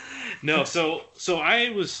 No. So I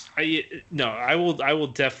will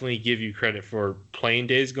definitely give you credit for playing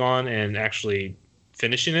Days Gone and actually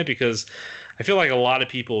finishing it, because I feel like a lot of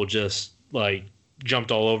people just like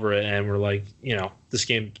jumped all over it and were like, this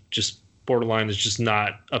game just borderline is just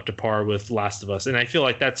not up to par with Last of Us, and I feel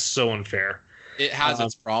like that's so unfair. It has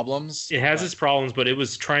its problems. Its problems, but it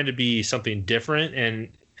was trying to be something different, and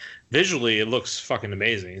visually it looks fucking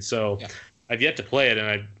amazing. So I've yet to play it, and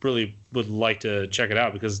I really would like to check it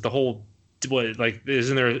out, because the whole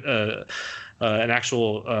isn't there an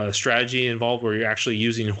actual strategy involved where you're actually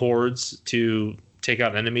using hordes to take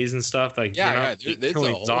out enemies and stuff? Like there's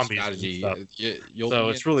a whole strategy. So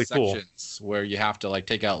it's really cool where you have to like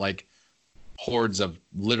take out like hordes of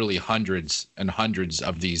literally hundreds and hundreds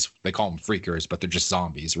of these. They call them freakers, but they're just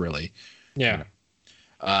zombies, really. Yeah.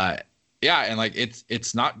 And like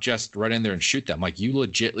it's not just run in there and shoot them. Like you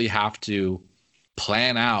legitly have to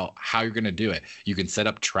plan out how you're gonna do it. You can set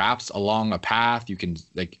up traps along a path. You can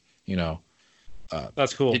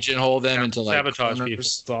that's cool. Pigeonhole them into like sabotage people.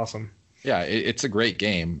 It's awesome. Yeah, it's a great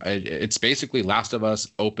game. It's basically Last of Us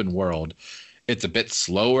open world. It's a bit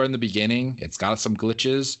slower in the beginning. It's got some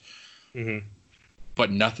glitches. Mm-hmm.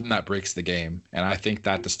 But nothing that breaks the game. And I think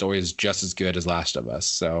that the story is just as good as Last of Us.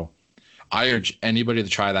 So I urge anybody to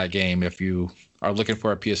try that game if you are looking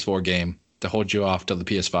for a PS4 game to hold you off to the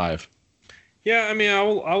PS5. Yeah, I mean, I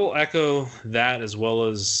will echo that, as well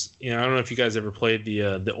as, I don't know if you guys ever played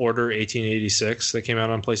the Order 1886 that came out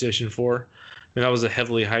on PlayStation 4. I mean, that was a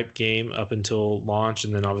heavily hyped game up until launch,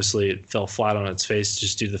 and then obviously it fell flat on its face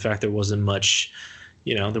just due to the fact there wasn't much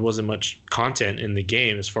content in the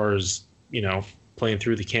game as far as, playing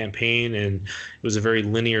through the campaign, and it was a very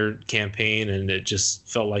linear campaign, and it just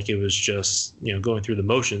felt like it was just, going through the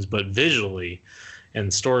motions. But visually,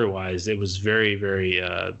 and story wise, it was very, very,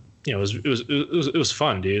 it was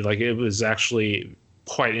fun, dude. Like, it was actually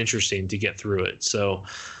quite interesting to get through it. So,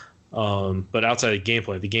 but outside of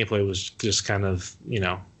the gameplay was just kind of,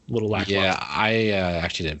 a little lackluster. Yeah, I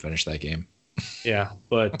actually didn't finish that game. Yeah,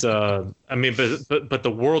 but I mean, but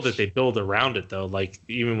the world that they build around it, though, like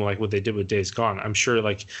even like what they did with Days Gone, I'm sure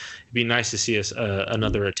like it'd be nice to see us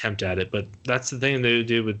another attempt at it. But that's the thing they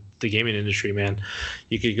do with the gaming industry, man.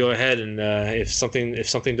 You could go ahead and if something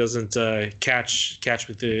doesn't catch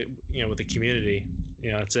with the with the community,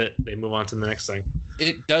 that's it. They move on to the next thing.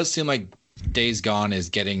 It does seem like Days Gone is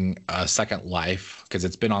getting a second life because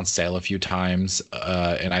it's been on sale a few times,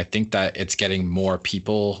 and I think that it's getting more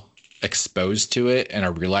people exposed to it and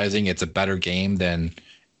are realizing it's a better game than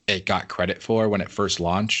it got credit for when it first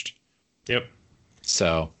launched. Yep.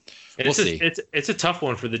 So we'll see. It's a tough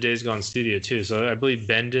one for the Days Gone studio too. So I believe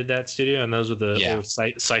Ben did that studio, and those were the old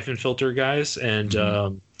Siphon Filter guys. And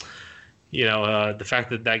the fact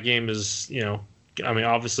that game is I mean,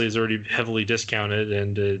 obviously it's already heavily discounted,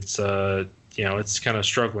 and it's it's kind of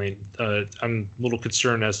struggling. I'm a little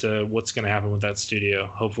concerned as to what's going to happen with that studio.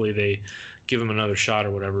 Hopefully they give them another shot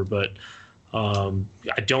or whatever, but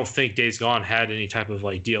I don't think Days Gone had any type of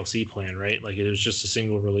like DLC plan, right? Like it was just a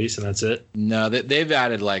single release and that's it. No, they've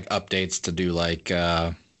added like updates to do like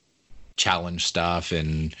challenge stuff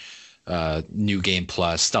and new game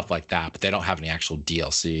plus stuff like that, but they don't have any actual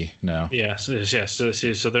DLC. No. Yeah. So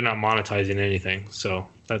they're not monetizing anything. So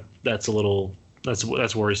that's a little.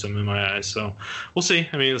 That's worrisome in my eyes. So we'll see.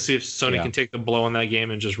 I mean, let's see if Sony can take the blow on that game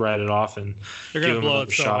and just ride it off. And they're gonna blow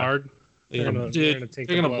it so hard. They're gonna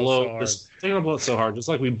blow it so hard, just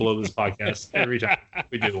like we blow this podcast every time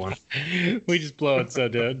we do one. We just blow it so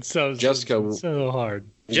Jessica, so hard.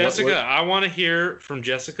 Jessica, I want to hear from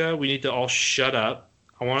Jessica. We need to all shut up.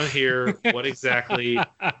 I want to hear what exactly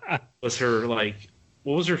was her like.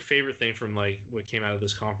 What was her favorite thing from like what came out of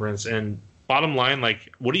this conference? And bottom line,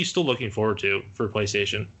 like, what are you still looking forward to for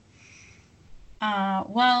PlayStation?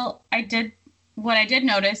 Well, what I did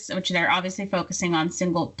notice, which they're obviously focusing on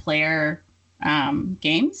single player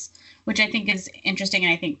games, which I think is interesting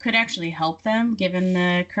and I think could actually help them given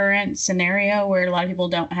the current scenario where a lot of people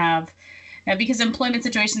don't have, because employment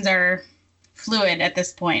situations are fluid at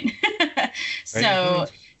this point. So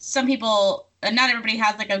some people, not everybody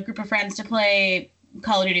has like a group of friends to play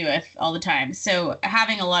Call of Duty with all the time. So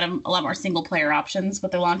having a lot more single player options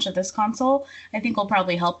with the launch of this console, I think will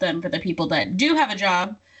probably help them for the people that do have a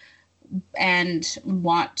job and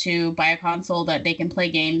want to buy a console that they can play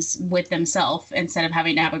games with themselves instead of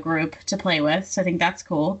having to have a group to play with. So I think that's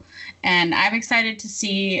cool. And I'm excited to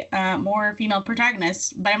see more female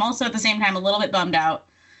protagonists, but I'm also at the same time a little bit bummed out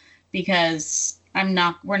because we're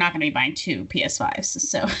not going to be buying 2 PS5s.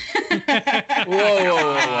 So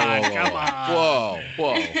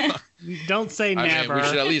Whoa. Don't say never. We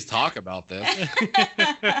should at least talk about this.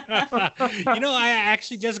 I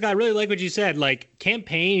actually, Jessica, I really like what you said. Like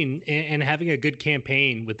campaign and having a good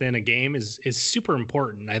campaign within a game is super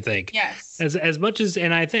important, I think. Yes. As much as,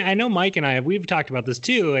 and I know Mike and we've talked about this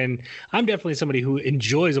too, and I'm definitely somebody who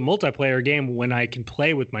enjoys a multiplayer game when I can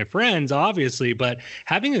play with my friends, obviously, but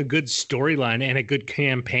having a good storyline and a good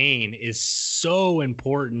campaign is so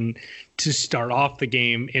important to start off the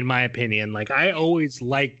game, in my opinion. Like I always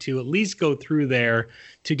like to at least go through there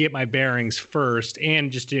to get my bearings first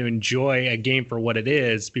and just to enjoy a game for what it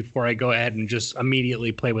is before I go ahead and just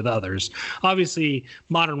immediately play with others. Obviously,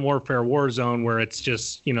 Modern Warfare Warzone, where it's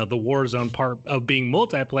just, the Warzone part of being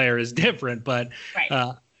multiplayer is different, but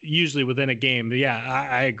usually within a game. Yeah,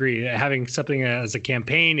 I agree. Having something as a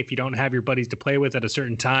campaign, if you don't have your buddies to play with at a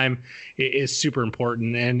certain time, it is super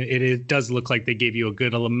important. And it does look like they gave you a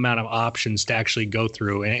good amount of options to actually go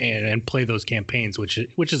through and play those campaigns, which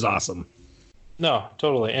is awesome. No,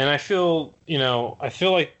 totally. And I feel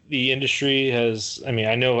like the industry has, I mean,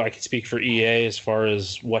 I know I can speak for EA as far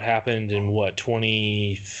as what happened in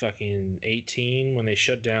 2018 when they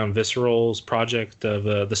shut down Visceral's project of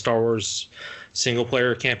the Star Wars single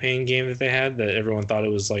player campaign game that they had, that everyone thought it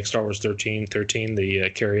was like Star Wars 13, the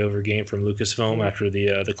carryover game from Lucasfilm after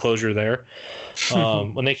the closure there.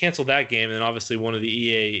 When they canceled that game, and obviously one of the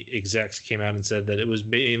EA execs came out and said that it was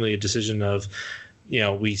mainly a decision of,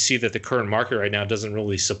 we see that the current market right now doesn't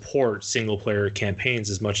really support single player campaigns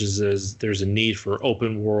as much as there's a need for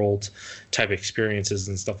open world type experiences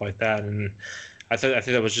and stuff like that. And I think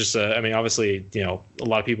that was just obviously, a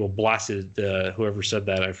lot of people blasted whoever said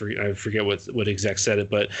that. I forget what exec said it,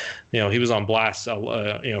 but he was on blast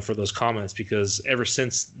for those comments, because ever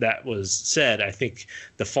since that was said, I think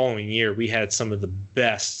the following year we had some of the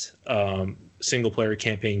best single player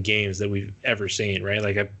campaign games that we've ever seen, right?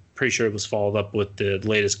 Like I'm pretty sure it was followed up with the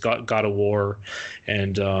latest God of War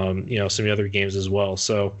and some other games as well.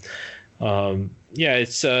 So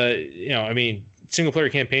it's single player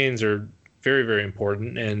campaigns are very, very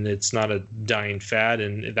important, and it's not a dying fad,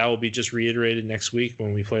 and that will be just reiterated next week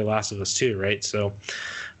when we play Last of Us 2, right? So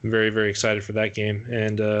I'm very, very excited for that game,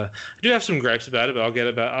 and I do have some gripes about it,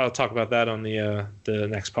 but I'll talk about that on the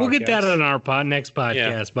next podcast. We'll get that on our next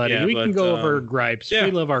podcast, buddy. We can go over gripes. Yeah.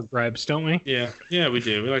 We love our gripes, don't we? Yeah, we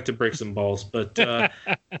do. We like to break some balls, but yeah,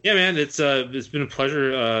 man, it's been a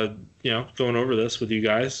pleasure, going over this with you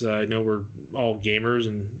guys. I know we're all gamers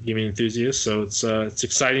and gaming enthusiasts, so it's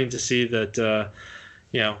exciting to see that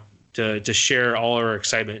to share all our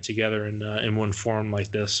excitement together in one forum like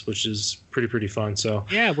this, which is pretty fun. So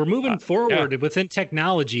yeah, we're moving forward within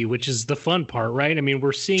technology, which is the fun part, right? I mean,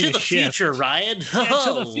 we're seeing to a the shift. Future, Ryan.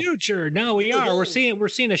 To the future. No, we are. We're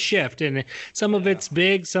seeing a shift, and some of it's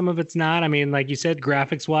big, some of it's not. I mean, like you said,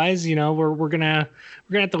 graphics wise, we're gonna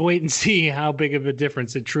have to wait and see how big of a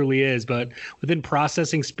difference it truly is. But within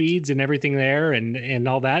processing speeds and everything there, and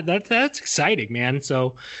all that's exciting, man.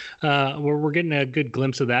 So we're getting a good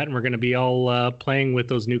glimpse of that, and we're going to be all playing with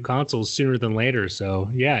those new consoles sooner than later. So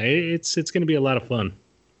yeah, it's going to be a lot of fun.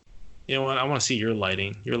 You know what? I want to see your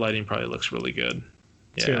lighting. Your lighting probably looks really good.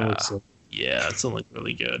 Yeah, it's going to look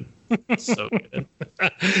really good. So good.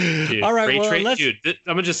 Dude, all right, dude. I'm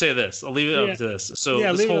gonna just say this. I'll leave it up to this. So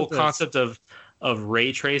this whole concept of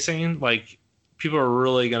ray tracing, like, people are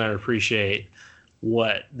really gonna appreciate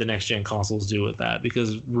what the next gen consoles do with that,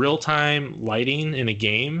 because real time lighting in a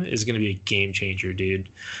game is going to be a game changer, dude.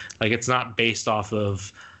 Like, it's not based off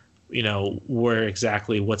of where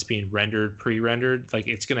exactly what's being rendered, pre-rendered. Like,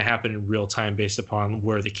 it's going to happen in real time based upon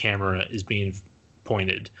where the camera is being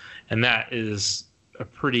pointed, and that is a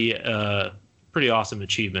pretty awesome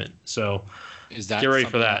achievement. So get ready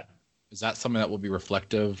for that. Is that something that will be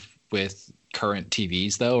reflective with current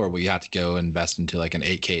TVs though, or will you have to go invest into like an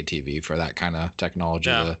 8K TV for that kind of technology?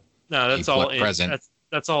 No, that's all present.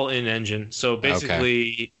 That's all in engine. So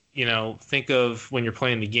basically, think of when you're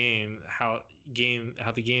playing the game, how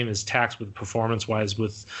the game is taxed with performance wise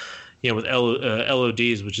with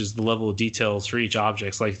LODs, which is the level of details for each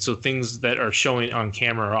object. Like, so things that are showing on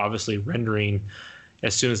camera are obviously rendering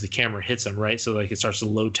as soon as the camera hits them, right? So like, it starts to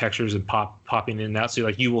load textures and popping in and out. So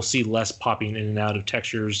like, you will see less popping in and out of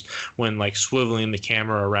textures when like swiveling the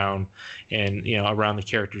camera around and around the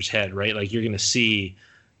character's head, right? Like, you're going to see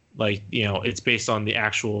it's based on the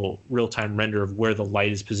actual real-time render of where the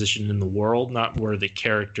light is positioned in the world, not where the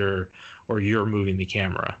character or you're moving the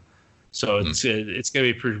camera. So it's going to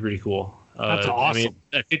be pretty cool. That's awesome. I mean,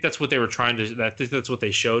 I think that's what they were trying to. I think that's what they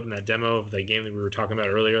showed in that demo of the game that we were talking about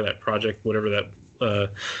earlier. That project, whatever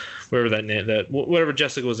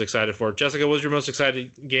Jessica was excited for. Jessica, what was your most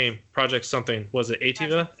excited game? Project something. Was it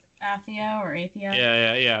Ativa? Athia or Athia?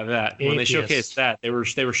 Yeah. That Atheist. When they showcased that, they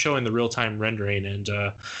were showing the real time rendering, and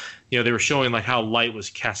they were showing like how light was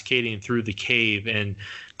cascading through the cave and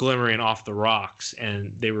glimmering off the rocks,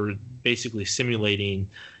 and they were basically simulating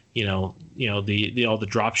all the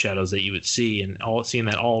drop shadows that you would see, and seeing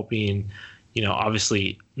that all being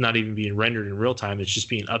obviously not even being rendered in real time. It's just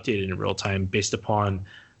being updated in real time based upon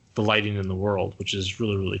the lighting in the world, which is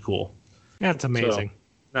really, really cool. That's amazing.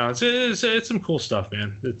 It's some cool stuff,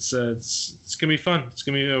 man. It's gonna be fun. It's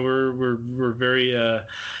gonna be we're very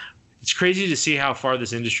it's crazy to see how far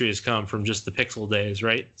this industry has come from just the pixel days,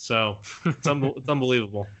 right? So it's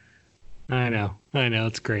unbelievable. I know.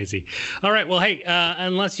 It's crazy. All right. Well, hey,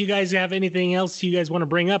 unless you guys have anything else you guys want to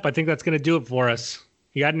bring up, I think that's going to do it for us.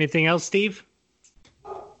 You got anything else, Steve?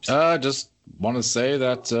 Just want to say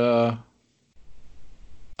that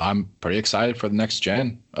I'm pretty excited for the next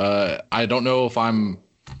gen. I don't know if I'm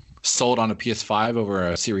sold on a PS5 over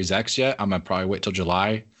a Series X yet. I'm going to probably wait till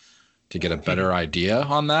July to get a better idea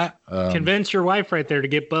on that. Convince your wife right there to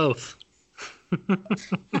get both.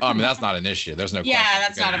 I mean, that's not an issue. There's no question. Yeah,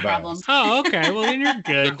 that's not a problem. Oh, okay. Well, then you're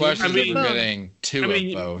good. The question is getting two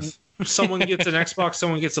of both. Someone gets an Xbox,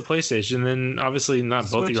 someone gets a PlayStation, then obviously not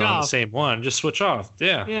both of you are on the same one. Just switch off.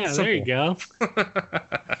 Yeah, simple. There you go.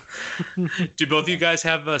 Do both of you guys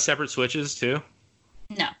have separate Switches too?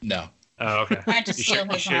 No. Oh, okay. I just steal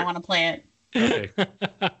his when I want to play it. Okay.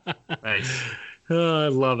 Nice. Oh, I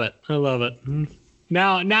love it.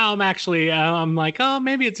 Now I'm actually I'm like, oh,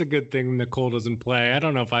 maybe it's a good thing Nicole doesn't play. I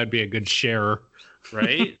don't know if I'd be a good sharer.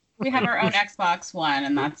 Right? We have our own Xbox One,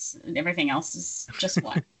 and that's everything else is just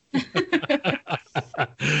one. But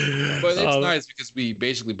it's nice because we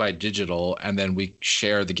basically buy digital and then we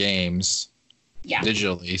share the games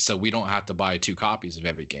digitally, so we don't have to buy 2 copies of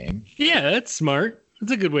every game. Yeah, that's smart.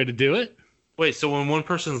 That's a good way to do it. Wait, so when one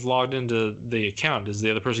person's logged into the account, does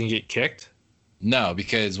the other person get kicked? No,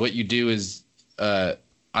 because what you do is, I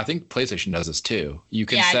think PlayStation does this too. You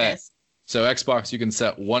can set, so Xbox, you can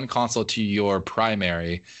set one console to your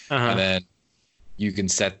primary, and then you can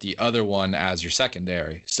set the other one as your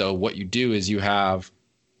secondary. So what you do is you have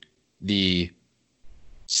the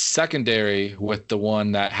secondary with the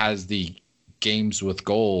one that has the Games with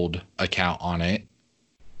Gold account on it,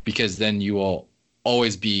 because then you will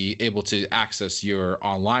always be able to access your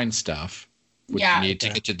online stuff, which you need to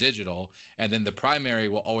get to digital. And then the primary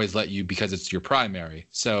will always let you, because it's your primary.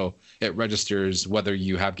 So it registers whether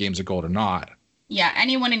you have Games with Gold or not. Yeah,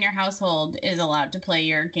 anyone in your household is allowed to play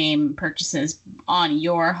your game purchases on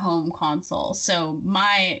your home console. So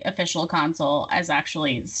my official console is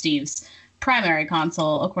actually Steve's primary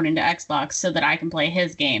console, according to Xbox, so that I can play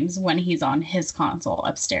his games when he's on his console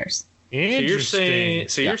upstairs. So you're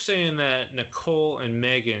saying that Nicole and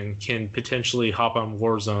Megan can potentially hop on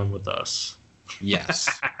Warzone with us? Yes.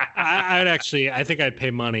 I think I'd pay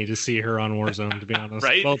money to see her on Warzone, to be honest.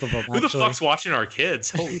 Right? Both of them. Who the fuck's watching our kids?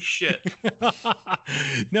 Holy shit.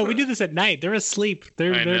 No, we do this at night. They're asleep.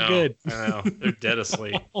 They're good. I know. They're dead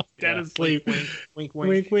asleep. Dead asleep. Wink, wink.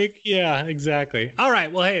 Wink, wink. Yeah, exactly. All right.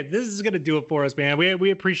 Well, hey, this is going to do it for us, man.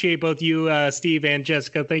 We appreciate both you, Steve and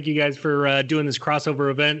Jessica. Thank you guys for doing this crossover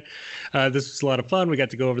event. This was a lot of fun. We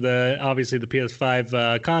got to go over the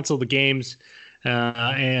PS5 console, the games,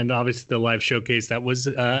 and obviously the live showcase that was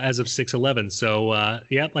as of 6/11. So,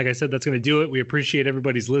 like I said, that's going to do it. We appreciate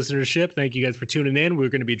everybody's listenership. Thank you guys for tuning in. We're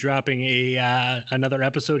going to be dropping another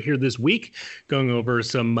episode here this week, going over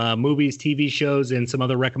some movies, TV shows, and some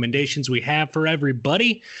other recommendations we have for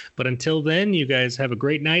everybody. But until then, you guys have a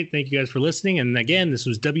great night. Thank you guys for listening. And again, this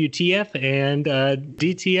was WTF and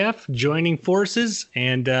DTF joining forces,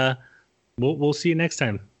 and we'll see you next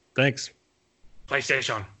time. Thanks.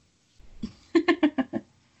 PlayStation.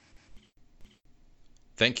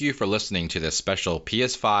 Thank you for listening to this special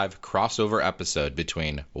PS5 crossover episode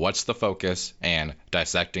between What's the Focus and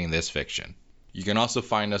Dissecting This Fiction. You can also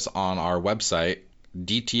find us on our website,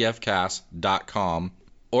 dtfcast.com,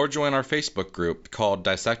 or join our Facebook group called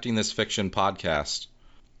Dissecting This Fiction Podcast.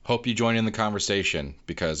 Hope you join in the conversation,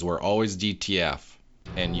 because we're always DTF,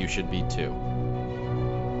 and you should be too.